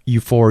of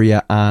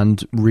euphoria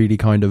and really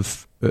kind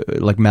of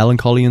like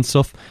melancholy and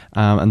stuff,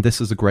 and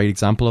this is a great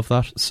example of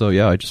that. So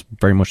yeah, I just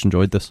very much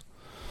enjoyed this.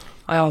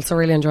 I also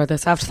really enjoyed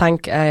this. I have to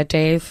thank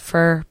Dave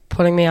for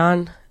putting me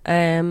on,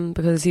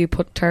 because you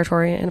put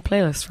Territory in a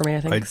playlist for me,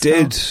 I think. I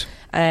did.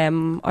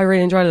 I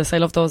really enjoyed this. I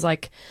love those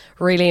like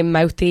really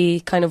mouthy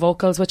kind of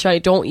vocals, which I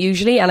don't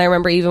usually, and I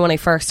remember even when I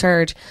first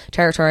heard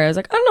Territory, I was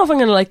like, I don't know if I'm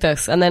going to like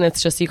this, and then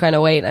it's just you kind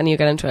of wait and you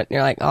get into it and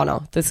you're like, oh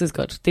no, this is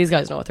good. These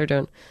guys know what they're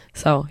doing.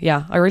 So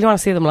yeah, I really want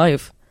to see them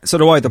live. So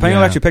do I. They're playing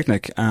Electric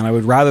Picnic, and I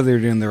would rather they're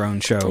doing their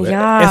own show.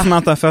 Yeah. If I'm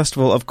at that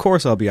festival, of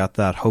course I'll be at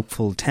that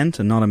hopeful tent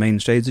and not a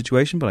main stage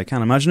situation, but I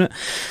can't imagine it.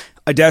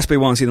 I desperately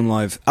want to see them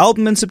live.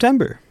 Album in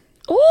September.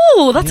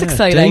 Oh, that's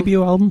exciting.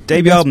 Debut album?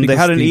 They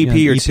had an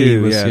EP or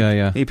two. Was,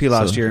 EP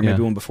last year,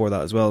 maybe one before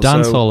that as well.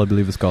 Dancehall, I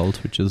believe it's called,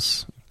 which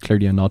is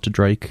clearly a nod to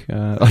Drake.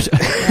 And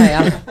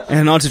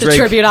a nod to the Drake.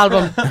 Tribute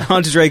album. A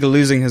nod to Drake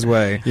losing his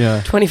way.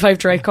 Yeah. 25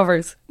 Drake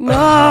covers. No!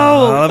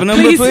 I'll have a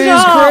number, please,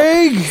 stop.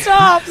 Craig.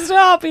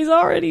 Stop. He's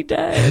already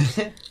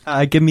dead.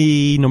 Give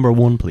me number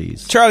 1,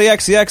 please. Charlie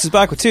XCX is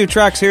back with 2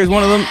 tracks. Here's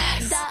one of them.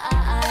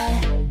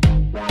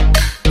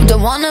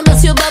 Don't wanna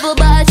bust your bubble,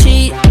 but I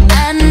cheat.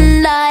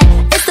 And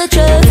it's the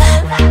truth.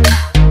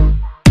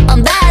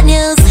 I'm bad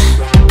news.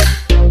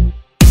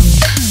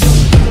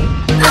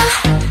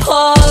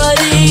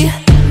 Party,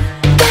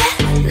 get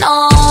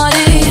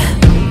naughty.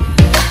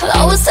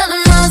 I was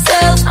telling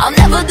myself I'm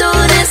never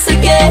doing this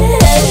again.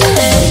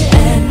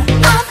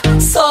 I'm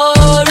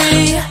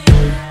sorry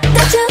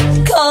that you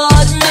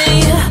caught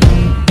me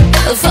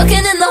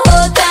fucking in the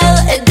hotel.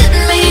 It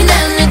didn't mean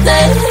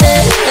anything.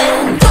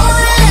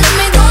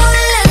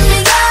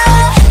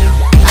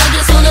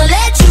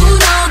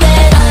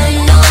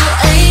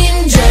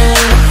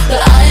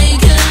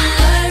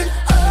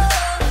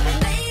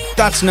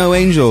 That's No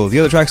Angel. The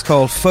other track's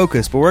called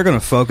Focus, but we're going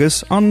to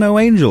focus on No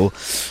Angel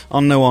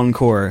on No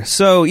Encore.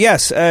 So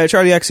yes,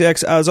 Charlie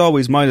XCX, as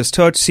always, Midas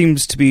Touch,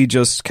 seems to be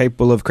just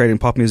capable of creating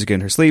pop music in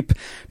her sleep.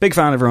 Big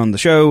fan of her on the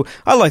show.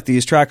 I like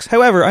these tracks.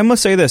 However, I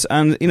must say this,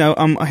 and you know,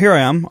 here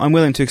I am. I'm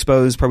willing to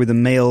expose probably the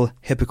male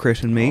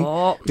hypocrite in me,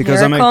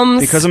 because I'm a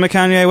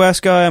Kanye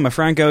West guy. I'm a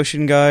Frank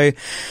Ocean guy.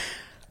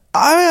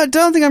 I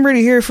don't think I'm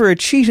really here for a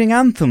cheating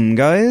anthem,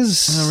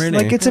 guys. Oh, really?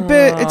 Like it's a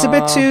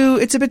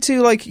bit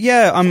too like,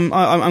 yeah, I'm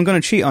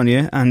going to cheat on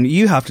you and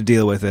you have to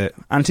deal with it.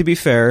 And to be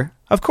fair,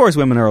 of course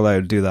women are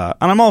allowed to do that.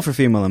 And I'm all for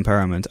female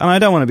empowerment. And I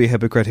don't want to be a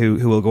hypocrite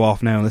who will go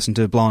off now and listen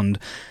to Blonde.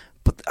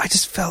 But I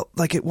just felt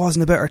like it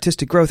wasn't about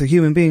artistic growth or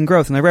human being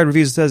growth. And I read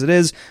reviews that says it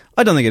is.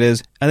 I don't think it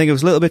is. I think it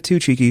was a little bit too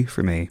cheeky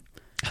for me.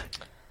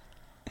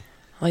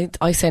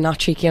 I say not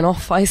cheeky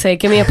enough. I say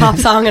give me a pop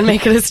song and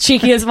make it as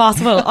cheeky as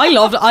possible. I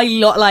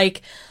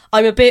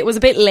was a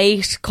bit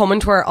late coming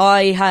to where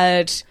I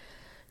had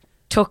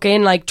took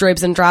in like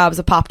dribs and drabs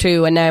of pop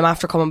 2, and now I'm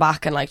after coming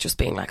back and like just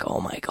being like, oh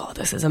my god,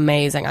 this is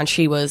amazing. And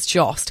she was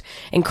just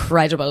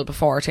incredible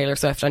before Taylor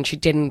Swift, and she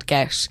didn't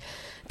get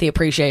the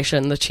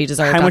appreciation that she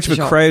deserved. How much of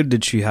a crowd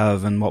did she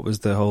have, and what was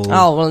the whole...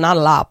 Oh, well, not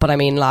a lot, but I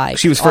mean, like...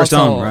 She was first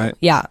also, on, right?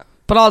 Yeah.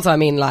 But also, I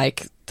mean,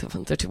 like,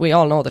 we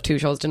all know the 2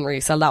 shows didn't really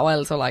sell that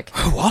well, so like...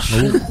 What?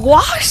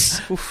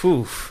 What? Oof,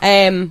 oof.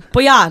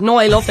 But yeah, no,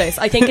 I love this.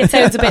 I think it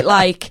sounds a bit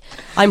like...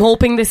 I'm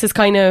hoping this is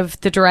kind of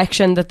the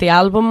direction that the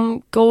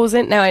album goes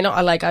in. Now,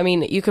 I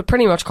mean, you could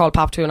pretty much call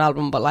Pop 2 an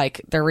album, but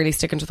like, they're really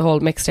sticking to the whole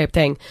mixtape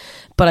thing.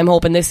 But I'm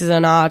hoping this is a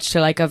nod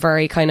to like a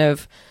very kind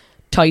of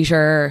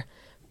tighter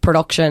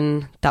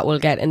production that we'll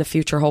get in the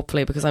future,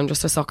 hopefully, because I'm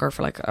just a sucker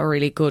for like a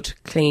really good,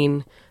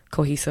 clean,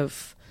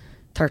 cohesive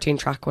 13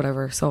 track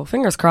whatever. So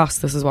fingers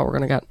crossed this is what we're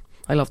going to get.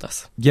 I love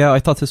this. Yeah, I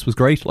thought this was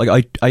great.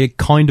 Like I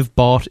kind of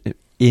bought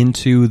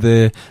into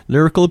the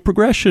lyrical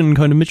progression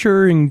kind of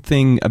maturing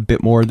thing a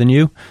bit more than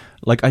you.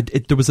 Like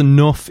there was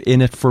enough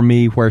in it for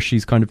me where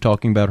she's kind of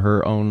talking about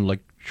her own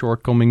like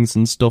shortcomings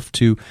and stuff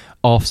to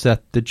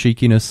offset the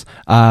cheekiness.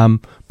 But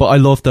I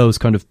love those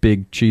kind of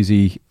big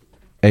cheesy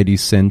 80s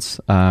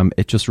synths.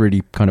 It just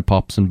really kind of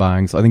pops and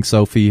bangs. I think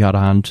Sophie had a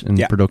hand in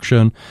the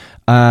production.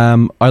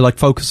 I like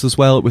Focus as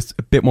well. It was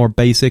a bit more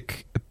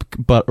basic,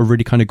 but a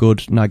really kind of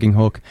good nagging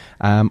hook.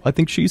 I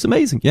think she's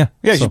amazing. Yeah,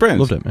 Yeah, she's brilliant.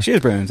 Loved it. Man. She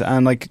is brilliant.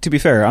 And like, to be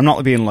fair, I'm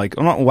not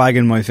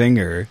wagging my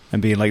finger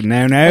and being like,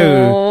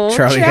 now,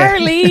 Charlie what are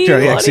you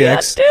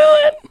XCX,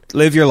 doing?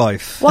 live your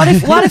life. What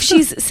if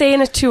she's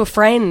saying it to a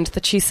friend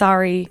that she's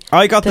sorry?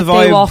 I got the that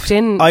vibe. They walked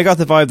in. I got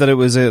the vibe that it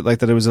was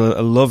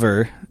a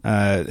lover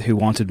who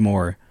wanted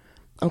more.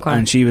 Okay.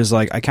 And she was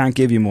like, I can't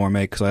give you more,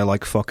 mate, because I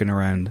like fucking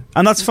around.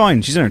 And that's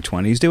fine. She's in her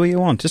 20s. Do what you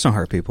want. Just don't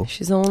hurt people.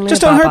 She's only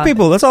Just a don't hurt bad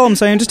people. That's all I'm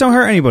saying. Just don't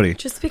hurt anybody.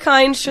 Just be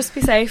kind. Just be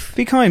safe.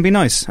 Be kind. Be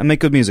nice. And make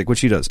good music, which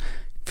she does.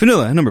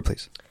 Vanilla, a number,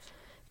 please.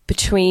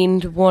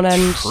 Between 1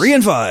 and 3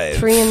 and 5.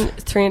 3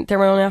 and there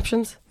were only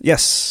options.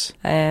 Yes.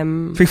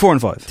 3, 4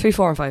 and 5. 3,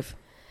 4, and 5.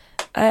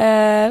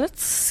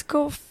 Let's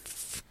go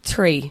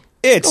 3.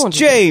 It's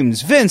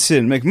James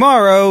Vincent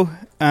McMorrow,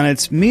 and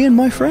it's Me and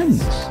My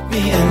Friends.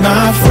 Me and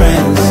my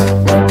friends,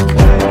 I'm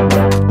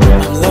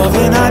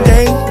loving our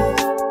day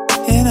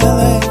in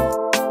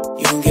LA.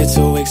 You get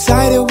so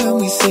excited when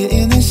we sit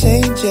in the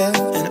shade, yeah.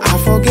 And I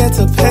forget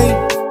to pay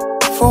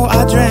for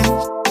our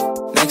drinks.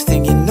 Next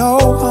thing you know,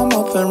 I'm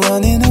up and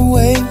running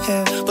away,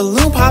 yeah.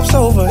 Balloon pops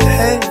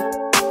overhead,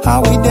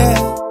 are we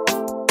there?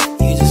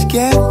 You just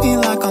get me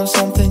like I'm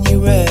something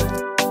you read.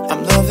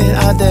 I'm loving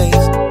our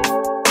days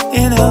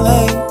in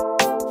LA.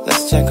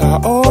 Let's check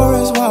our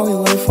auras while we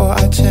wait for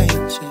our change.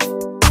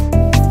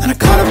 And I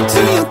caught up to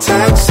your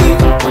taxi.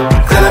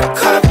 Glad I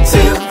caught up to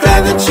you.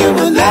 Glad that you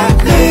were let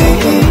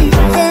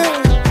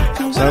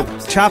me.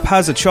 So, chap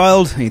has a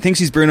child. He thinks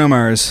he's Bruno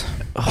Mars.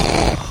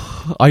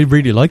 I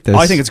really like this.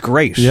 I think it's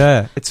great.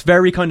 Yeah, it's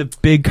very kind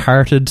of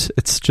big-hearted.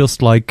 It's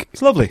just like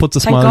it's lovely. Puts a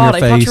Thank smile God, on your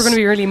face. I thought you were going to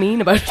be really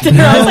mean about it.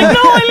 I was like,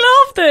 no,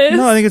 I love this.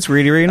 No, I think it's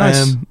really, really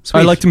nice.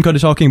 I liked him kind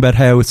of talking about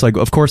how it's like,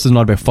 of course, it's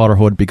not about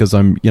fatherhood because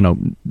I'm,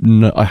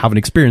 I haven't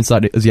experienced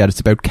that as yet.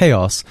 It's about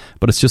chaos,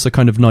 but it's just a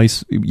kind of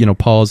nice,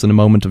 pause and a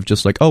moment of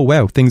just like, oh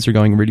wow, things are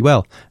going really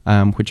well,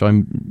 which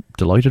I'm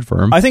delighted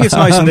for him. I think it's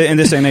nice in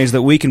this day and age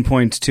that we can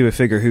point to a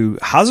figure who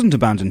hasn't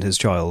abandoned his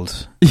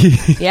child.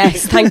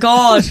 Yes, thank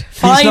God.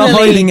 Finally. He's not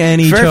hiding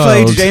any Fair child.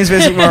 play to James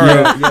Vincent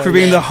Morrow for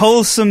being the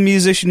wholesome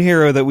musician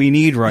hero that we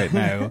need right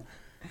now.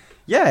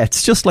 Yeah,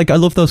 it's just like, I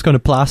love those kind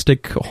of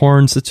plastic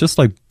horns. It's just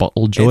like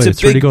bottled joy.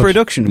 It's a really big good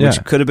production,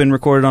 which could have been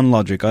recorded on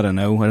Logic. I don't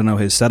know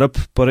his setup,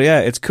 but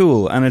yeah, it's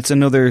cool, and it's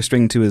another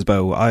string to his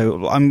bow.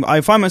 I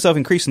find myself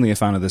increasingly a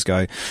fan of this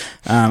guy,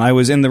 and I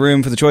was in the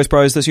room for the Choice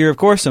Prize this year, of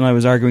course, and I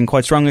was arguing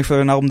quite strongly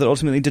for an album that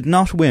ultimately did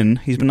not win.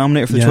 He's been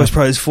nominated for the Choice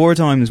Prize 4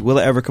 times. Will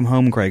it ever come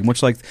home, Craig?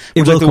 Much like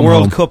the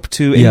World Cup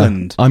to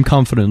England. I'm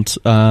confident.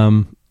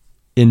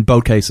 In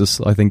both cases,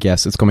 I think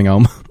yes, it's coming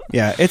home.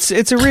 Yeah, it's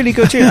a really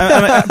good tune.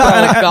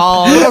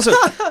 God. Also,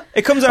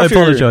 it comes after.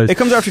 I apologise. It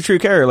comes after True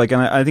Care, and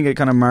I think it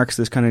kind of marks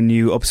this kind of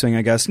new upswing,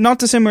 I guess. Not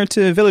dissimilar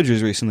to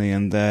Villagers recently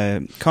and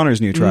Connor's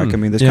new track. I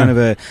mean, there's kind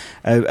of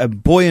a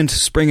buoyant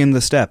spring in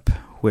the step,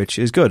 which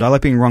is good. I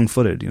like being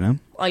wrong-footed,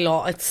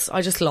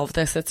 I just love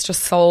this. It's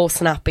just so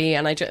snappy,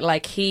 and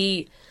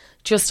he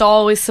just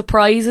always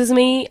surprises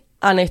me,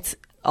 and it's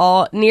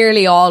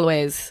nearly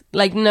always,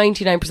 like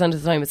 99%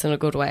 of the time, it's in a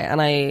good way,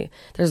 and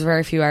there's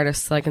very few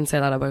artists I can say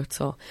that about,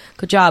 so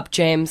good job,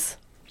 James.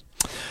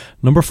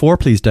 Number 4,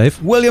 please, Dave.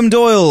 William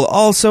Doyle,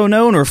 also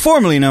known, or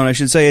formerly known I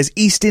should say, as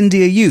East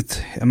India Youth,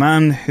 a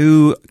man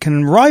who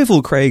can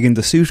rival Craig in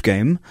the suit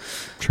game.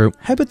 True.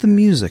 How about the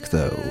music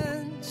though?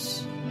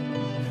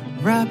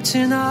 Wrapped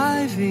in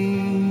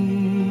ivy,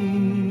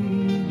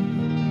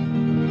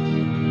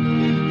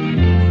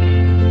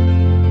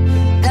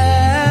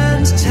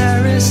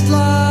 terraced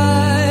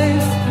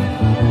life,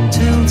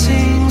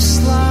 tilting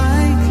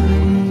slightly.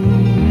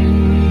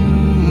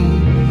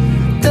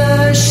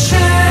 The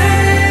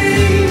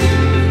shade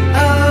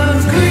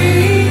of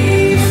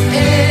grief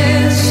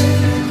is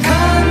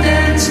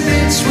condensed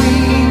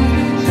between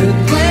the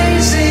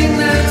glazing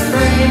that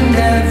framed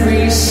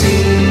every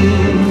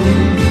scene.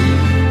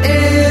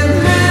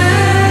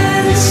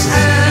 Immense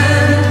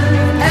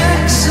and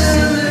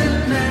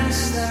excellent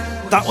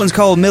mess. That one's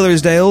called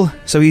Millersdale,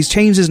 so he's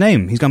changed his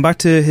name. He's gone back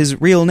to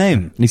his real name.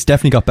 And he's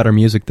definitely got better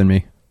music than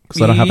me,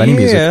 because I don't have any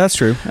music. Yeah, that's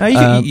true.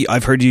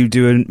 I've heard you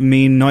do a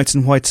mean Nights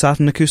in White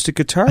Satin acoustic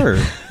guitar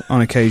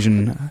on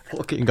occasion.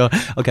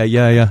 Okay,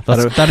 yeah,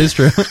 that is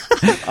true.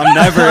 I'm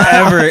never,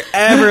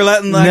 ever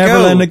letting that go. Never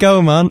letting it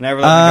go, man.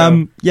 Never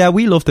letting it go. Yeah,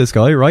 we love this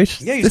guy,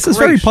 right? Yeah, this great. is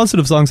very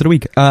positive songs of the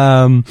week.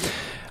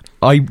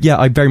 I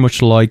very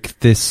much like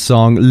this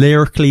song.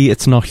 Lyrically,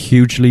 it's not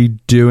hugely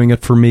doing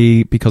it for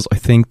me, because I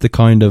think the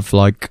kind of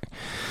like,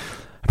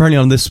 apparently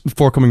on this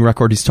forthcoming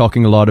record, he's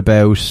talking a lot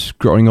about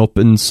growing up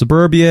in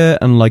suburbia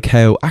and like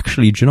how,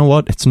 actually, do you know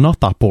what? It's not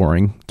that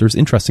boring. There's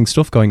interesting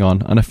stuff going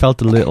on, and I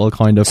felt a little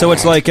kind of so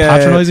it's like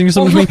patronising or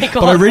something. God,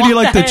 but I really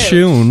like the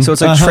tune. So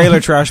it's like Trailer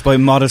Trash by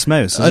Modest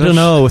Mouse. I don't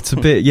know. It's a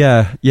bit,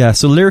 yeah.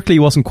 So lyrically, it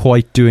wasn't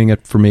quite doing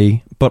it for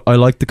me. But I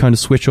like the kind of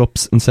switch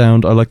ups and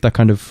sound. I like that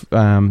kind of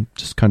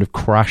just kind of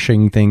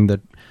crashing thing that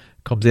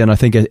comes in. I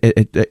think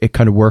it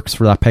kind of works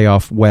for that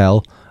payoff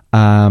well.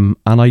 And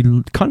I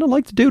kind of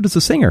like the dude as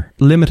a singer,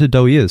 limited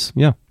though he is.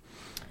 Yeah.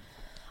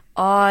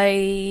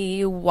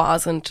 I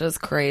wasn't as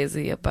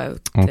crazy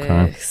about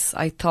this.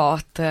 I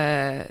thought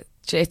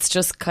it's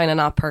just kind of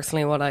not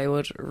personally what I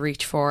would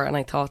reach for, and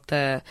I thought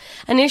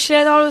initially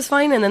I thought it was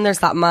fine, and then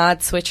there's that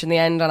mad switch in the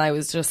end, and I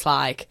was just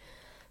like,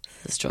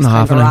 it's just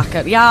kind of a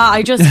racket. Yeah,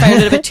 I just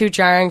found it a bit too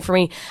jarring for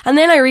me. And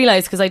then I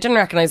realised, because I didn't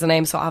recognise the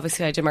name, so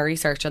obviously I did my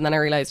research, and then I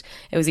realised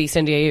it was East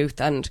India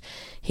Youth, and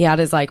he had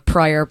his like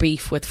prior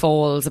beef with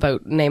Foles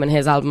about naming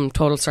his album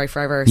Total Strike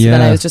Forever. So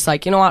then I was just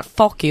like, you know what,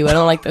 fuck you, I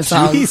don't like this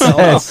song. So, and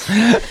that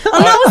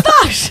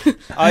was that.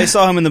 I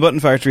saw him in the Button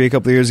Factory a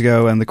couple of years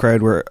ago, and the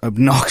crowd were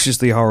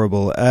obnoxiously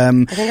horrible. I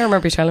think I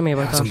remember you telling me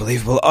about that. That's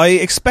unbelievable. I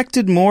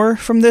expected more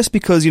from this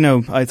because, you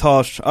know, I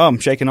thought, I'm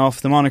shaking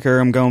off the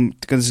moniker, because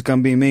this is going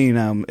to be me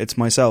now, it's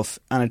myself.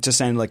 And it just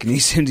sounded like an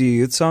East India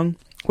Youth song,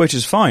 which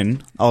is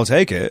fine, I'll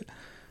take it.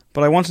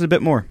 But I wanted a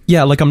bit more.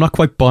 Yeah, like I'm not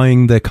quite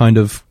buying the kind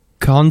of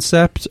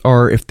concept,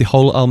 or if the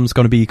whole album's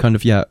going to be kind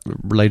of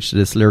related to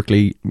this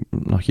lyrically,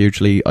 not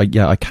hugely.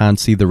 I can't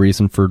see the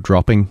reason for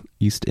dropping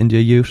East India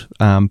Youth,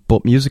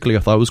 but musically I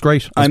thought it was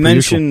great. I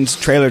mentioned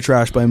Trailer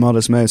Trash by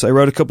Modest Mouse. I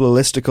wrote a couple of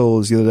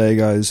listicles the other day,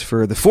 guys,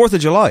 for the 4th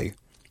of July.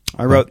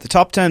 I wrote the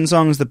top 10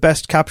 songs that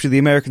best capture the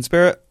American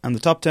spirit, and the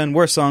top 10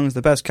 worst songs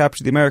that best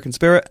capture the American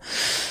spirit.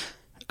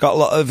 Got a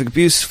lot of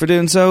abuse for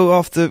doing so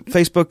off the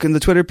Facebook and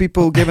the Twitter,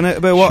 people giving out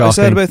about what I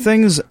said about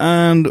things.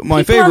 And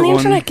my favourite one, on the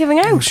internet giving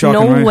out?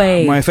 Shocking, no right?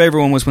 way. My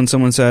favourite one was when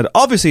someone said,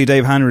 obviously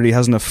Dave Hanratty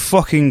hasn't a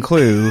fucking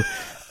clue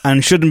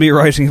and shouldn't be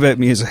writing about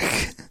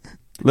music.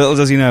 Little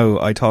does he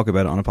know, I talk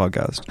about it on a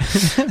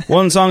podcast.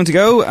 One song to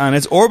go, and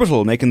it's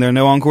Orbital making their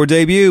No Encore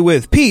debut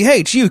with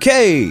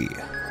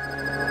PHUK.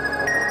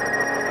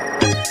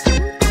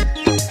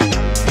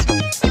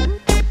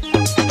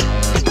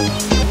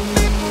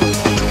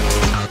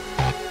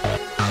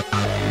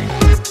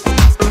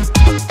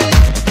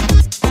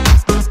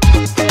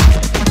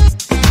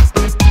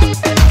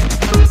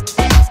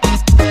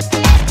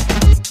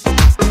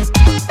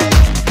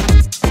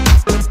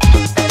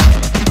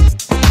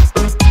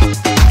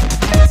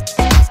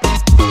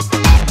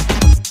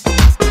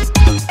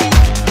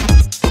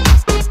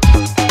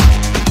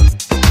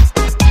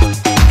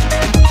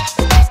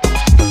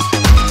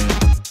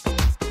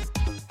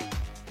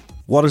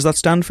 What does that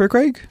stand for,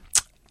 Craig?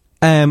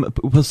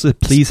 Was it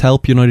Please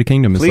Help United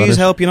Kingdom? Please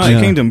Help United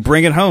Kingdom.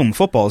 Bring it home.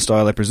 Football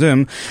style, I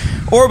presume.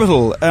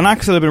 Orbital, an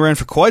act that have been around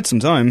for quite some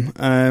time.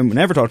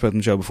 Never talked about it on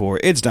the show before.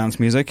 It's dance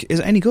music. Is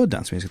it any good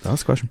dance music?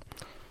 That's the question.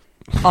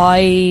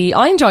 I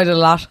enjoyed it a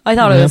lot. I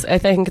thought it was. I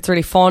think it's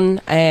really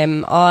fun.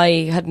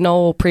 I had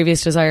no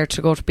previous desire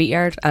to go to Beat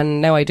Yard,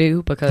 and now I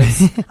do,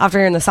 because after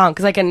hearing the song,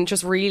 because I can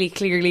just really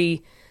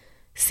clearly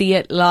see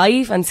it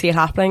live and see it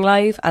happening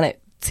live, and it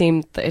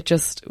seemed that it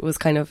just was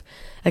kind of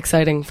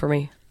exciting for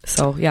me.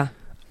 So yeah,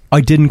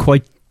 I didn't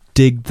quite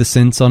dig the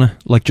synths on it,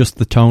 like just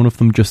the tone of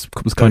them just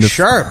was kind of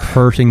sharp,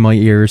 hurting my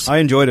ears. I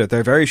enjoyed it.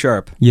 They're very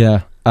sharp.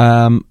 Yeah,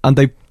 and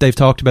they've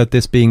talked about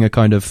this being a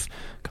kind of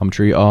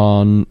commentary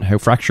on how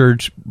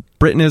fractured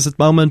Britain is at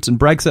the moment and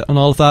Brexit and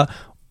all of that.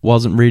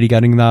 Wasn't really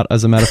getting that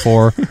as a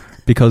metaphor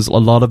because a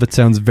lot of it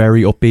sounds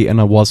very upbeat, and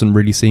I wasn't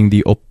really seeing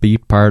the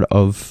upbeat part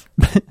of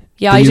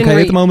yeah, the UK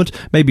at the moment.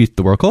 Maybe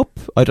the World Cup.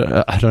 I don't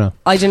know.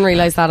 I didn't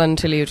realise that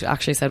until you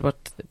actually said what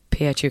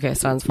PHUK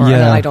stands for. Yeah.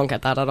 And I don't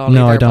get that at all.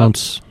 No, either, I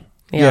don't.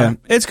 Yeah,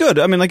 it's good.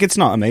 I mean, like, it's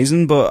not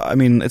amazing, but I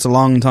mean, it's a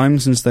long time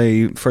since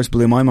they first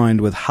blew my mind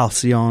with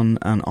Halcyon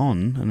and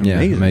On, an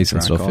amazing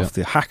track stuff, off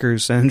the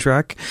Hackers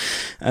soundtrack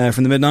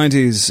from the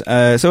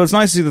mid-90s. So it's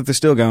nice to see that they're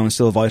still going,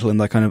 still vital in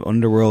that kind of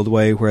underworld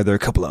way where they're a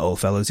couple of old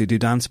fellas who do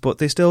dance, but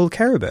they still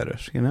care about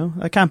it, you know?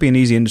 It can't be an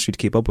easy industry to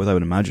keep up with, I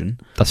would imagine.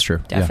 That's true.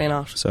 Definitely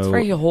not. So, it's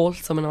very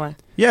wholesome in a way.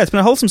 Yeah, it's been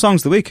a wholesome songs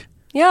of the week.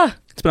 Yeah.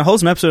 It's been a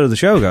wholesome episode of the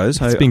show, guys.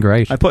 It's been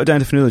great. I put it down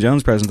to Fionnuala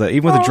Jones' present that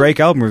even with the Drake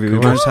album review, we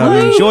managed to have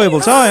an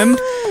enjoyable time.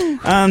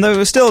 And there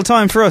was still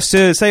time for us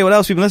to say what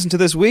else we've been listening to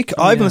this week.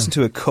 I've been listening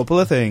to a couple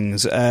of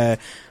things.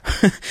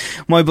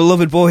 My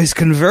beloved boys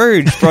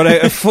Converge brought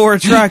out a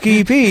 4-track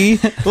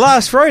EP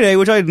last Friday,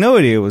 which I had no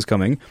idea was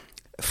coming.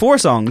 4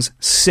 songs,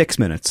 6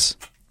 minutes.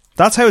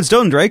 That's how it's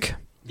done, Drake.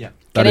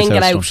 Get in,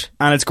 get out.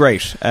 And it's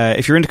great.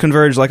 If you're into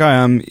Converge like I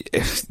am,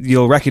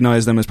 you'll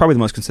recognise them as probably the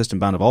most consistent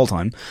band of all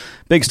time.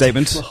 Big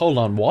statement. Well, hold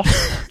on, what?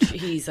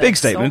 Jesus. Big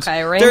statement.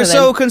 Okay, they're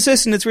so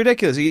consistent, it's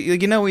ridiculous. You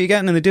know what you're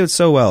getting, and they do it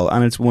so well,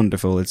 and it's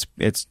wonderful.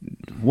 It's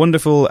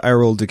wonderful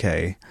aural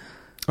decay.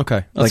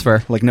 Okay, that's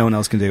fair. Like no one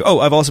else can do. Oh,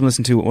 I've also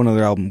listened to one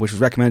other album, which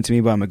was recommended to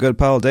me by my good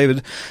pal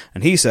David,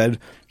 and he said,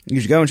 you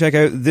should go and check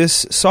out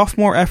this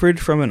sophomore effort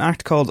from an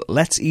act called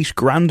Let's Eat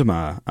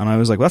Grandma. And I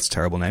was like, well, that's a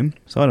terrible name,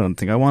 so I don't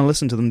think I want to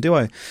listen to them, do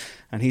I?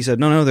 And he said,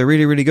 no, they're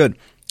really, really good.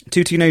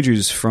 2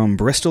 teenagers from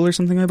Bristol or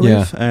something, I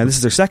believe. Yeah. This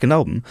is their second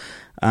album,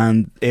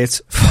 and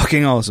it's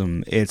fucking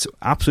awesome. It's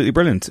absolutely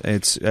brilliant.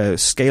 It's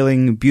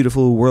scaling,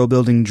 beautiful,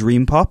 world-building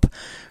dream pop.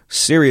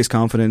 Serious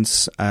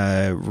confidence,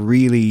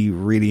 really,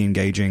 really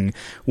engaging.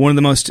 One of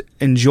the most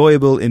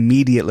enjoyable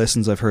immediate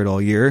listens I've heard all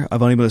year.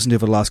 I've only been listening to it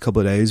for the last couple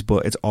of days,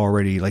 but it's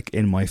already like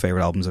in my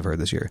favourite albums I've heard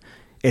this year.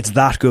 It's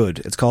that good.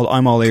 It's called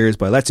I'm All Ears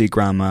by Let's Eat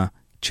Grandma.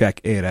 Check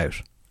it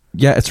out.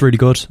 Yeah, it's really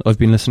good. I've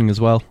been listening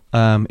as well.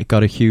 It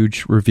got a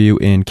huge review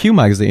in Q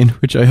Magazine,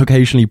 which I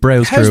occasionally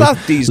browse How's through.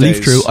 that these leaf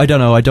days? through. I don't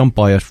know. I don't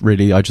buy it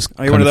really. I just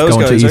Are you kind one of of go those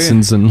into guys, are you?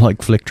 Eason's and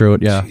like flick through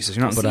it. Yeah. Jesus,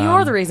 you're not. So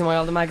you're the reason why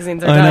all the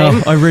magazines are I dying.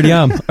 know. I really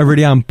am. I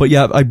really am. But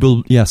yeah, I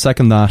will. Yeah,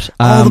 second that.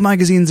 All the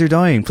magazines are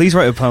dying. Please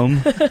write a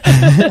poem.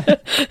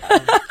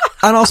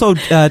 And also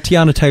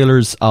Tiana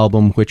Taylor's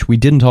album, which we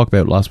didn't talk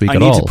about last week I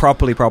at need all. to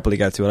properly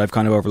get to it. I've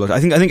kind of overlooked.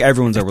 I think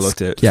everyone's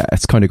overlooked it. Yeah,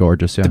 it's kind of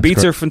gorgeous. Yeah, the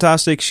beats are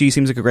fantastic. She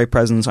seems like a great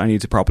presence. I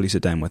need to properly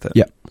sit down with it.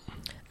 Yeah.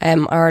 I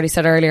already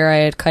said earlier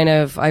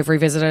I've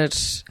revisited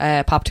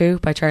Pop 2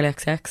 by Charlie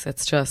XX.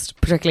 It's just,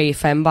 particularly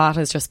Fembot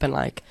has just been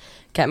like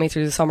get me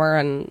through the summer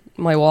and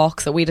my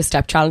walks. So we had a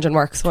step challenge in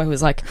work, so I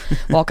was like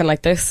walking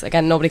like this.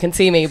 Again, nobody can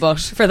see me,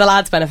 but for the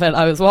lads' benefit,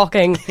 I was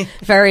walking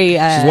very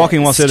she's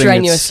walking while sitting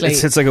strenuously.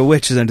 It's like a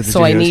witch is into the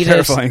so studio. It's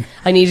terrifying.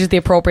 I needed the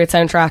appropriate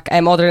soundtrack.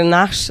 Other than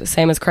that,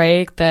 same as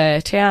Craig, the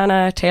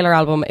Tiana Taylor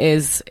album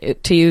is,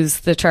 to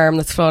use the term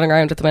that's floating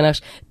around at the minute,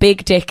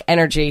 big dick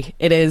energy.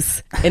 It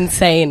is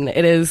insane.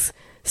 It is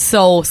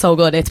so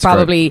good. It's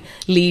probably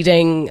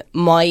leading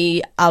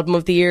my album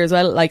of the year as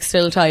well, like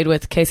still tied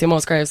with Casey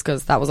Musgraves,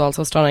 because that was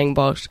also stunning.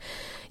 But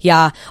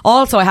yeah,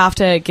 also I have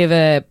to give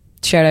a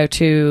shout out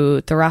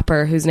to the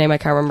rapper whose name I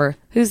can't remember.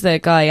 Who's the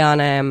guy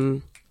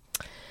on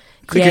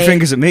Click your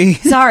fingers at me.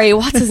 Sorry,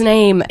 what's his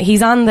name?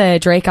 He's on the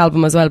Drake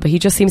album as well, but he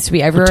just seems to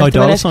be everywhere. Ty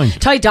Dolla $ign.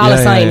 Ty Dolla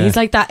 $ign. Yeah. He's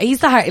like that.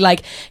 He's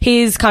like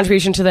his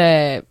contribution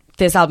to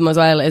this album as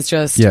well is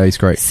just he's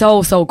great.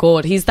 So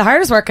good. He's the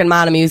hardest working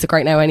man in music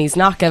right now, and he's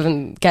not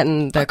getting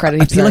the credit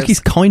he I feel like he's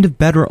kind of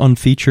better on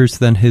features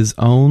than his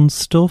own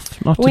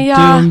stuff. Not to do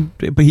him,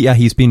 but yeah,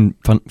 he's been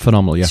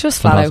phenomenal. Yeah, it's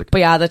just flat out.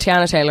 But yeah, the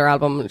Tiana Taylor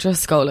album,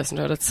 just go listen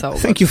to it. It's so I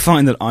think you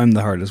find that I'm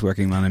the hardest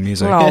working man in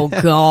music. Oh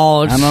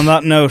God. And on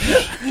that note,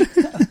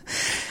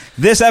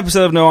 this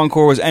episode of No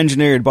Encore was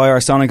engineered by our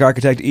sonic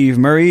architect Eve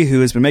Murray,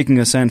 who has been making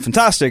us sound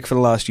fantastic for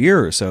the last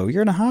year or so.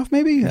 Year and a half,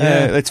 maybe?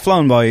 Yeah. It's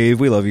flown by, Eve.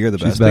 We love you. You're the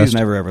best. Please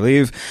never ever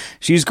leave.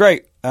 She's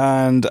great.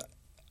 And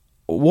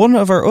one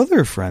of our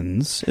other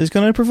friends is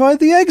going to provide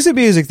the exit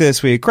music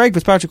this week. Craig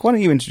Fitzpatrick, why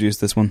don't you introduce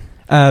this one?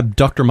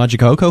 Dr.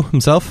 Magicoco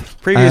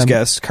himself. Previous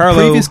guest,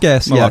 Carlo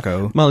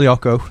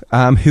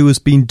Malacco, who has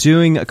been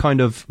doing a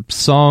kind of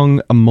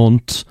song a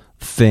month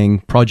thing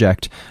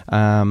project.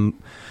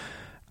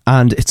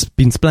 And it's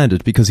been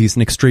splendid because he's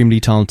an extremely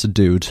talented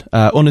dude.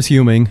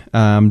 Unassuming,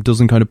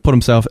 doesn't kind of put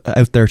himself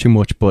out there too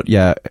much, but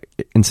yeah,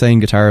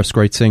 insane guitarist,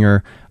 great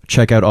singer.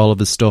 Check out all of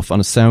his stuff on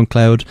his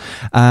SoundCloud.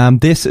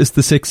 This is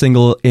the 6th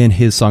single in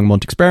his Song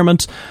Month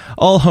experiment,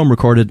 all home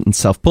recorded and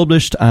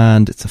self-published,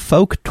 and it's a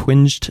folk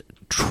twinged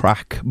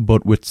track,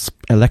 but with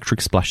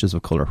electric splashes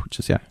of colour, which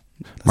is,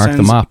 mark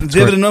the map.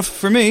 Vivid enough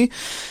for me.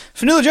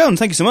 Fanula Jones,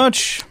 thank you so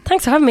much.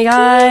 Thanks for having me,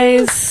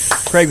 guys.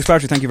 Craig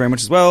Fitzpatrick, thank you very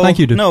much as well. Thank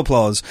you, dude. No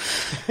applause.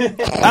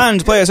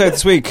 And play us out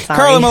this week,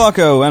 Carlo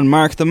Malacco and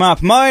Mark the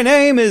Map. My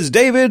name is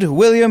David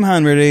William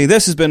Hanratty.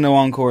 This has been No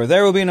Encore.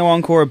 There will be No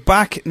Encore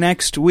back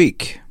next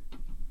week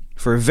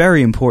for a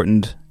very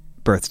important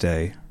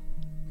birthday.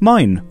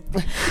 Mine.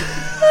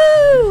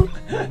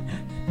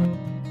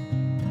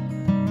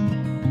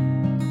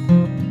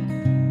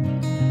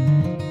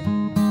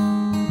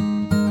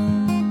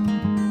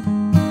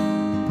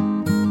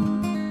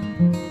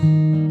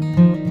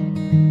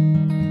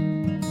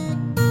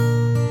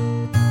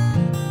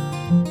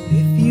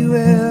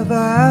 Ever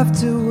have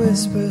to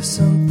whisper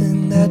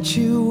something that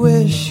you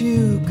wish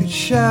you could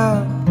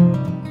shout,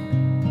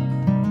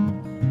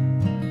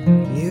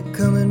 you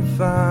come and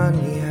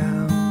find me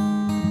out.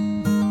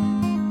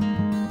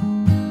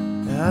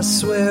 I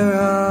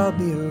swear I'll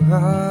be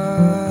around.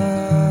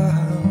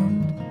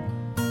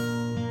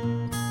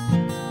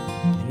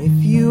 And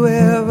if you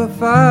ever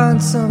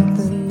find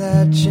something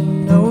that you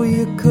know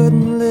you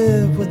couldn't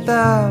live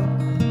without,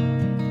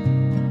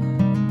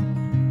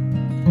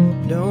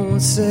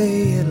 don't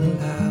say it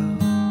aloud.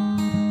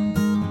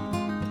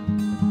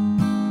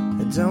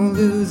 Don't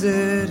lose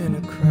it in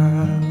a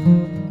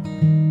crowd.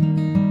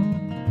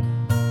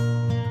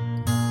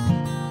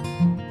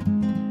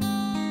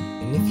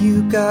 And if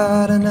you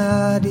got an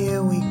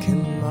idea, we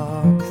can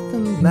mark the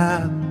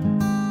map.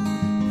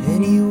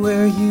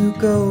 Anywhere you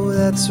go,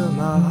 that's where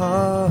my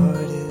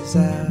heart is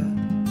at.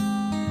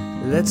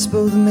 Let's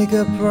both make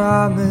a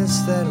promise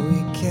that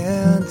we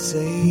can't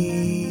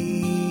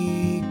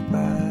take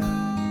back.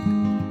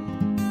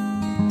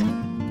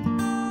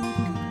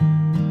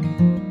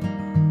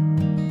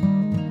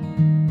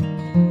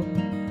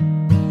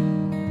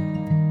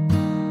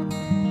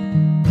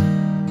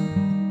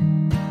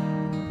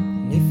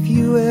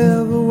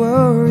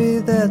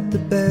 The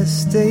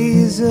best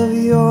days of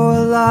your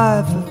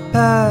life have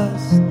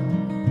passed.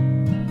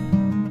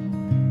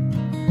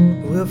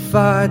 We'll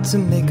fight to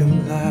make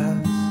them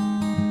last.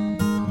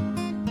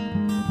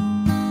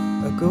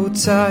 Or go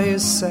tie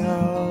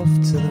yourself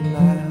to the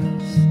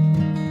mast.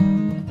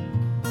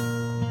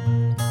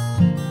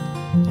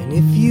 And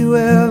if you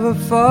ever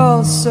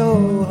fall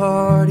so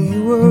hard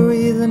you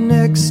worry the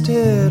next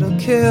hit'll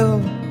kill,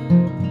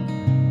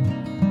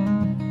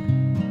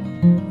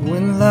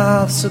 when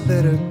life's a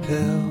bitter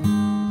pill.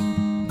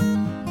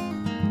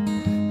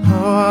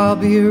 Oh, I'll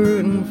be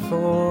rooting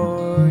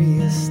for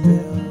you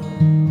still.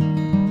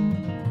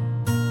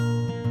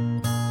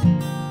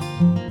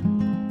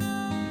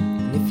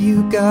 And if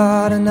you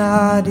got an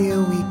idea,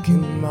 we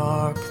can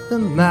mark the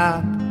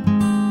map.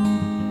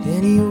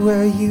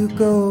 Anywhere you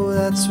go,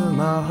 that's where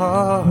my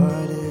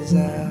heart is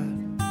at.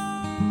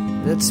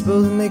 Let's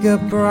both make a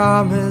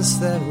promise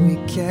that we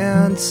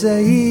can't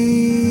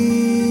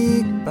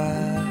take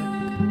back.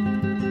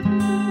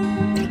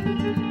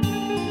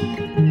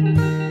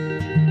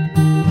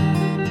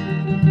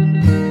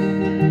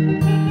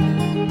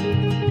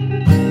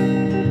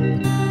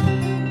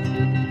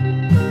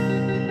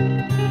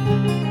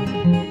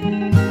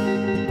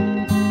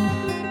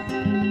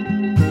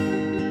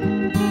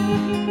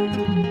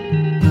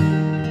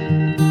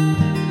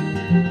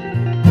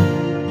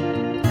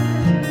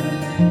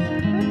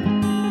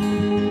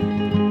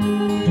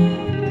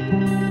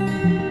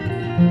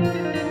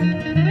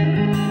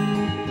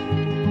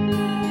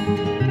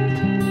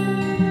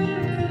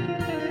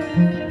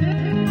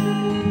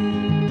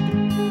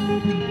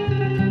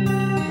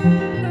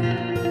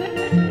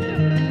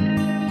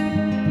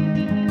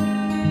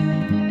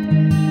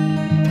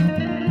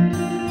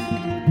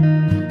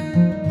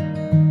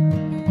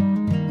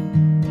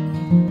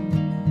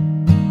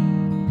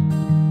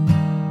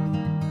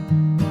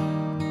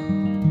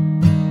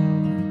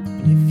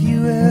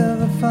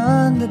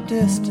 The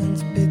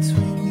distance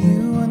between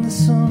you and the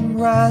sun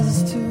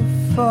rises too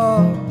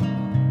far.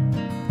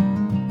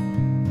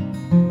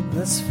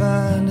 Let's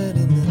find it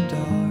in the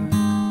dark.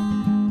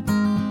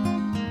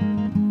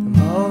 I'm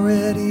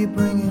already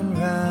bringing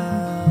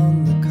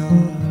round the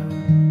car.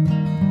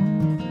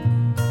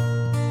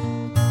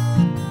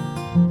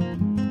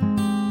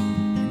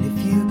 And if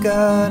you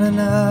got an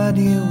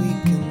idea, we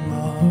can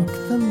mark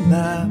the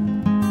map.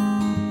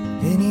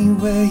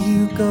 Anywhere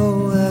you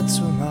go, that's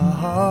where my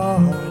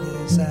heart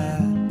is at.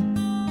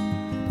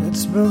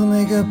 Let's both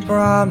make a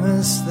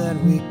promise that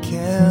we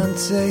can't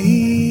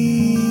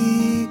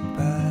take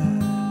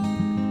back.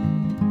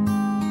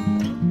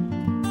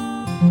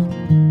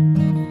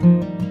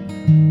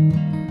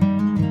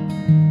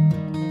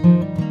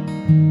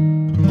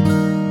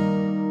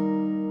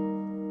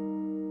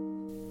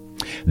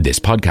 This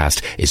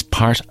podcast is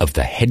part of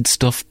the Head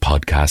Stuff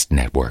Podcast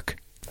Network.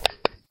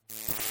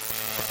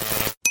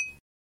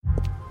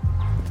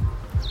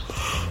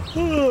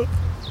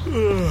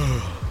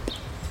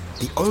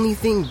 The only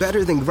thing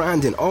better than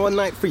grinding all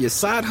night for your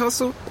side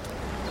hustle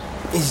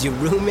is your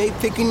roommate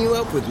picking you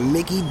up with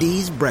Mickey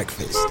D's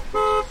breakfast.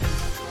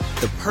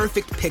 The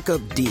perfect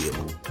pickup deal.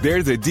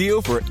 There's a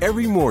deal for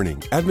every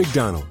morning at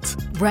McDonald's.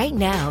 Right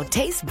now,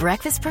 taste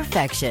breakfast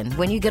perfection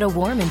when you get a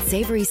warm and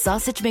savory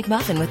sausage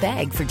McMuffin with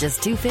egg for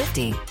just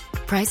 $2.50.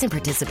 Price and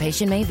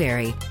participation may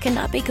vary.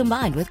 Cannot be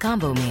combined with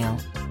combo meal.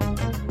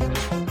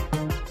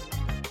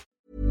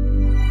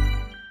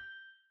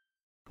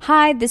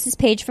 Hi, this is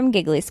Paige from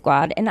Giggly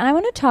Squad, and I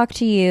want to talk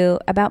to you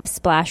about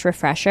Splash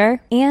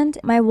Refresher and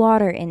my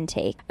water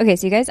intake. Okay,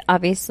 so you guys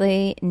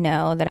obviously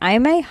know that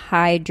I'm a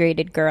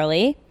hydrated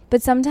girly,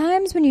 but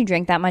sometimes when you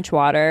drink that much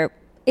water,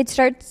 it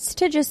starts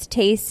to just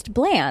taste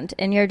bland,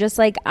 and you're just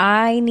like,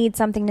 I need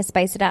something to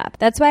spice it up.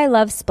 That's why I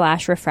love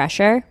Splash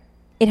Refresher.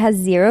 It has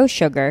 0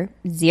 sugar,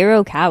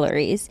 0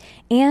 calories,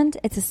 and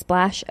it's a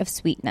splash of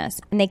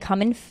sweetness. And they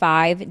come in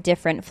 5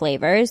 different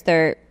flavors.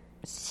 They're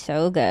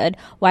so good.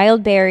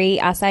 Wild berry,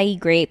 acai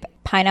grape,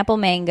 pineapple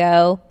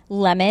mango,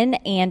 lemon,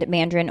 and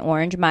mandarin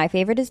orange. My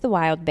favorite is the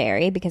wild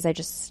berry because I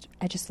just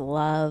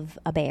love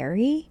a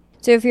berry.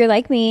 So if you're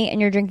like me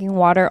and you're drinking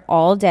water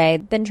all day,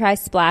 then try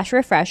Splash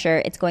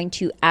Refresher. It's going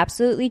to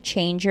absolutely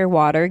change your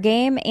water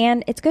game,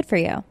 and it's good for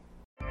you.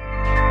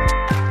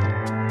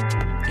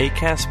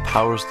 Acast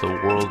powers the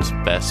world's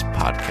best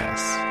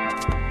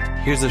podcasts.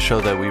 Here's a show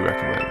that we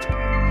recommend.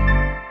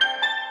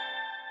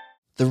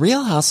 The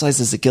Real Housewives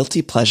is a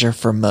guilty pleasure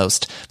for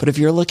most, but if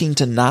you're looking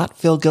to not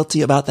feel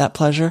guilty about that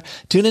pleasure,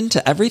 tune in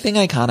to Everything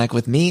Iconic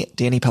with me,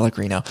 Danny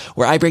Pellegrino,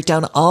 where I break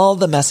down all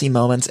the messy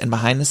moments and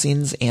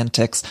behind-the-scenes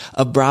antics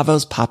of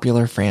Bravo's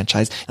popular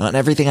franchise. And on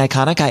Everything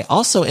Iconic, I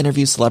also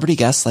interview celebrity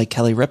guests like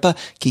Kelly Ripa,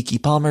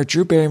 Keke Palmer,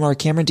 Drew Barrymore,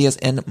 Cameron Diaz,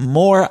 and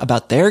more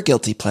about their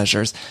guilty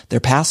pleasures, their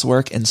past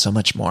work, and so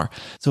much more.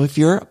 So if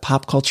you're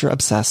pop culture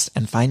obsessed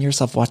and find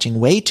yourself watching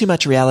way too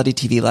much reality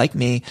TV like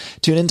me,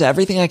 tune in to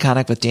Everything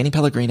Iconic with Danny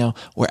Pellegrino,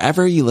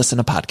 wherever you listen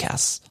to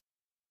podcasts.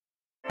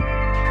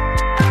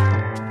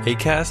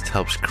 Acast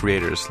helps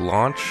creators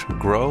launch,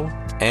 grow,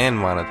 and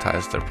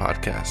monetize their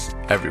podcasts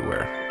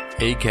everywhere.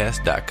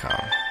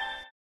 Acast.com.